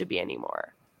used to be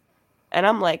anymore. And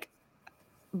I'm like,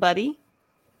 buddy,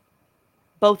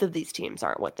 both of these teams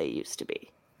aren't what they used to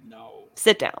be. No.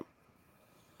 Sit down.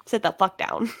 Sit the fuck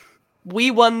down.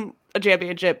 We won a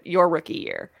championship your rookie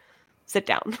year. Sit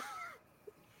down.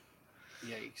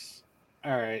 Yikes.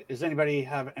 All right. Does anybody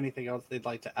have anything else they'd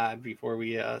like to add before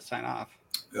we sign off?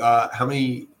 How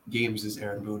many games does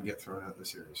Aaron Boone get thrown out of the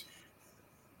series?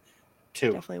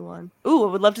 2. Definitely 1. Ooh,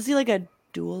 I would love to see like a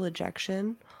dual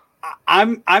ejection.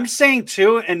 I'm saying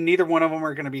 2, and neither one of them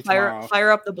are going to be tomorrow.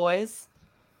 Fire up the boys.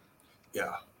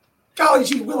 Yeah. Golly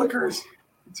gee willikers.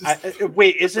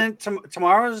 Wait, isn't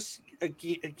tomorrow's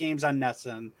games on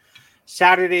NESN?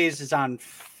 Saturdays is on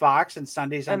Fox and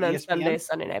Sundays on ESPN? And then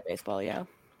Sunday Night Baseball, yeah.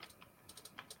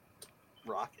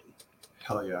 Rocking.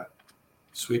 Hell yeah.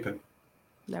 Sweeping.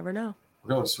 Never know.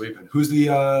 We're going sweeping. Who's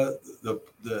the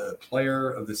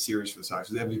player of the series for the Sox?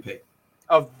 Who's the MVP?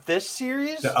 Of this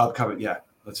series? The upcoming, yeah.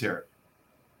 Let's hear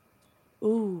it.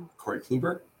 Ooh. Corey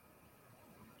Kluber?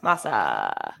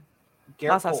 Masa.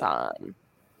 Masa-san.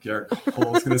 Garrett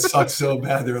Cole is going to suck so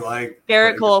bad. They're like...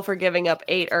 Garrett Cole for giving up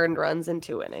 8 earned runs in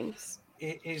 2 innings.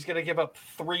 He's going to give up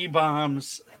 3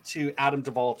 bombs to Adam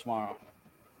Duvall tomorrow.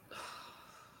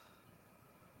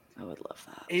 I would love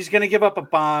that. He's going to give up a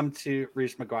bomb to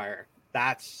Reese McGuire.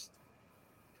 That's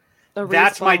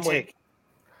my take.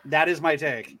 That is my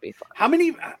take. How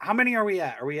many are we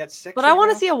at? Are we at 6? But I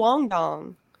want to see a Wong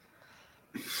Dong.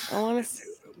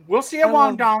 We'll see a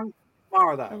Wong Dong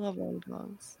tomorrow, though. I love Wong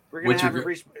Dongs. We're going to have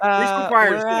Reese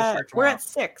McGuire is going to start tomorrow. We're at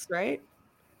 6, right?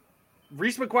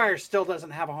 Reese McGuire still doesn't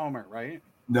have a homer, right?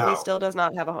 No. He still does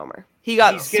not have a homer. He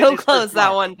got so close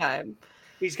that one time.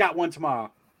 He's got one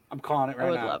tomorrow. I'm calling it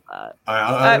right now.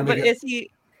 I would love that. But is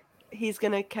he's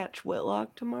going to catch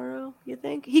Whitlock tomorrow, you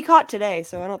think? He caught today,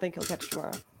 so I don't think he'll catch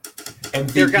tomorrow.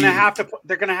 MVP. They're going to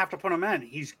have to put him in.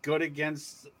 He's good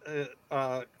against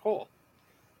Cole.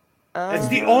 It's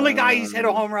the only guy he's hit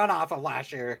a home run off of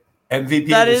last year. MVP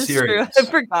that of the is series. True. I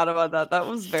forgot about that. That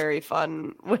was very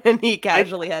fun when he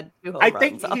casually had 2 home runs. I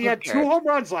think he had 2 home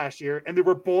runs last year, and they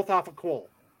were both off of Cole.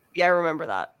 Yeah, I remember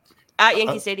that. At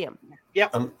Yankee Stadium.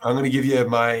 Yep. I'm going to give you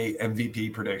my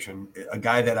MVP prediction. A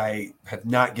guy that I have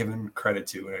not given credit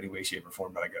to in any way, shape, or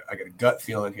form, but I got a gut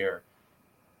feeling here.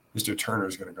 Mr. Turner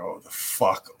is going to go the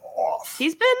fuck off.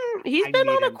 He's been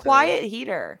on a quiet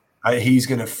heater. He's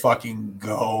going to fucking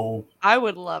go. I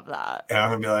would love that. And I'm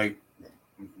going to be like,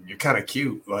 you're kind of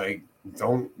cute. Like,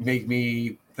 don't make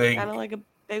me think. Kind of like a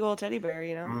big old teddy bear,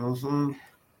 Mm-hmm.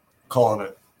 Calling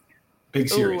it. Big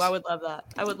series. Ooh, I would love that.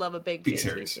 I would love a big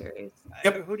series.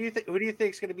 Yep. Who do you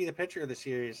think is going to be the pitcher of the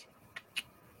series?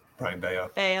 Brian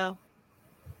Bayo. Bayo.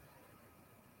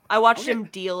 I watched him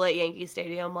deal at Yankee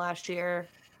Stadium last year.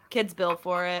 Kids built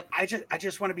for it. I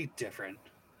just want to be different.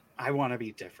 I want to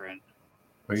be different.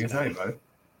 What are you talking about?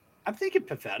 I'm thinking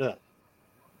Pivetta.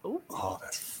 Ooh. Oh,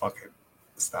 that's fucking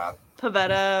stop.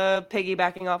 Pivetta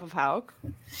piggybacking off of Houck.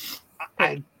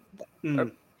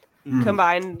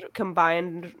 Combined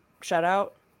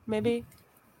shutout, maybe.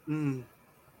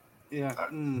 Yeah.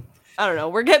 I don't know.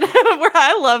 We're getting.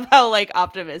 I love how like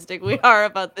optimistic we are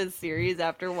about this series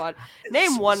after one.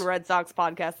 Name one Red Sox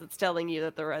podcast that's telling you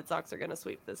that the Red Sox are going to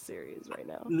sweep this series right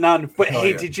now. None. But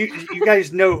hey, did you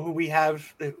guys know who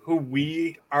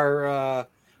we are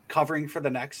covering for the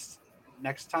next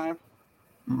time?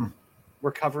 Mm.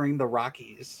 We're covering the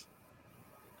Rockies.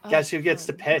 Guess who gets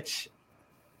to pitch?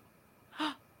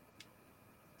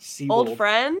 Old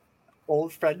friend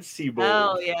Seabold.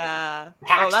 Hell yeah.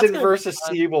 Paxton versus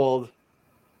Seabold.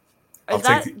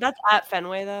 That's at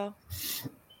Fenway though?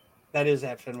 That is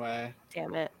at Fenway.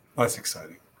 Damn it. That's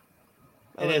exciting.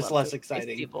 I It would is love less to face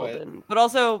exciting, Steve but- Bolden, but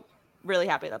also really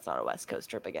happy that's not a West Coast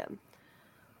trip again.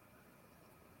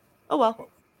 Oh well.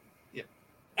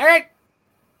 All right.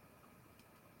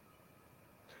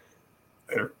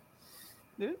 Later.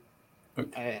 Yeah.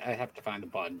 I have to find the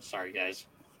button. Sorry, guys.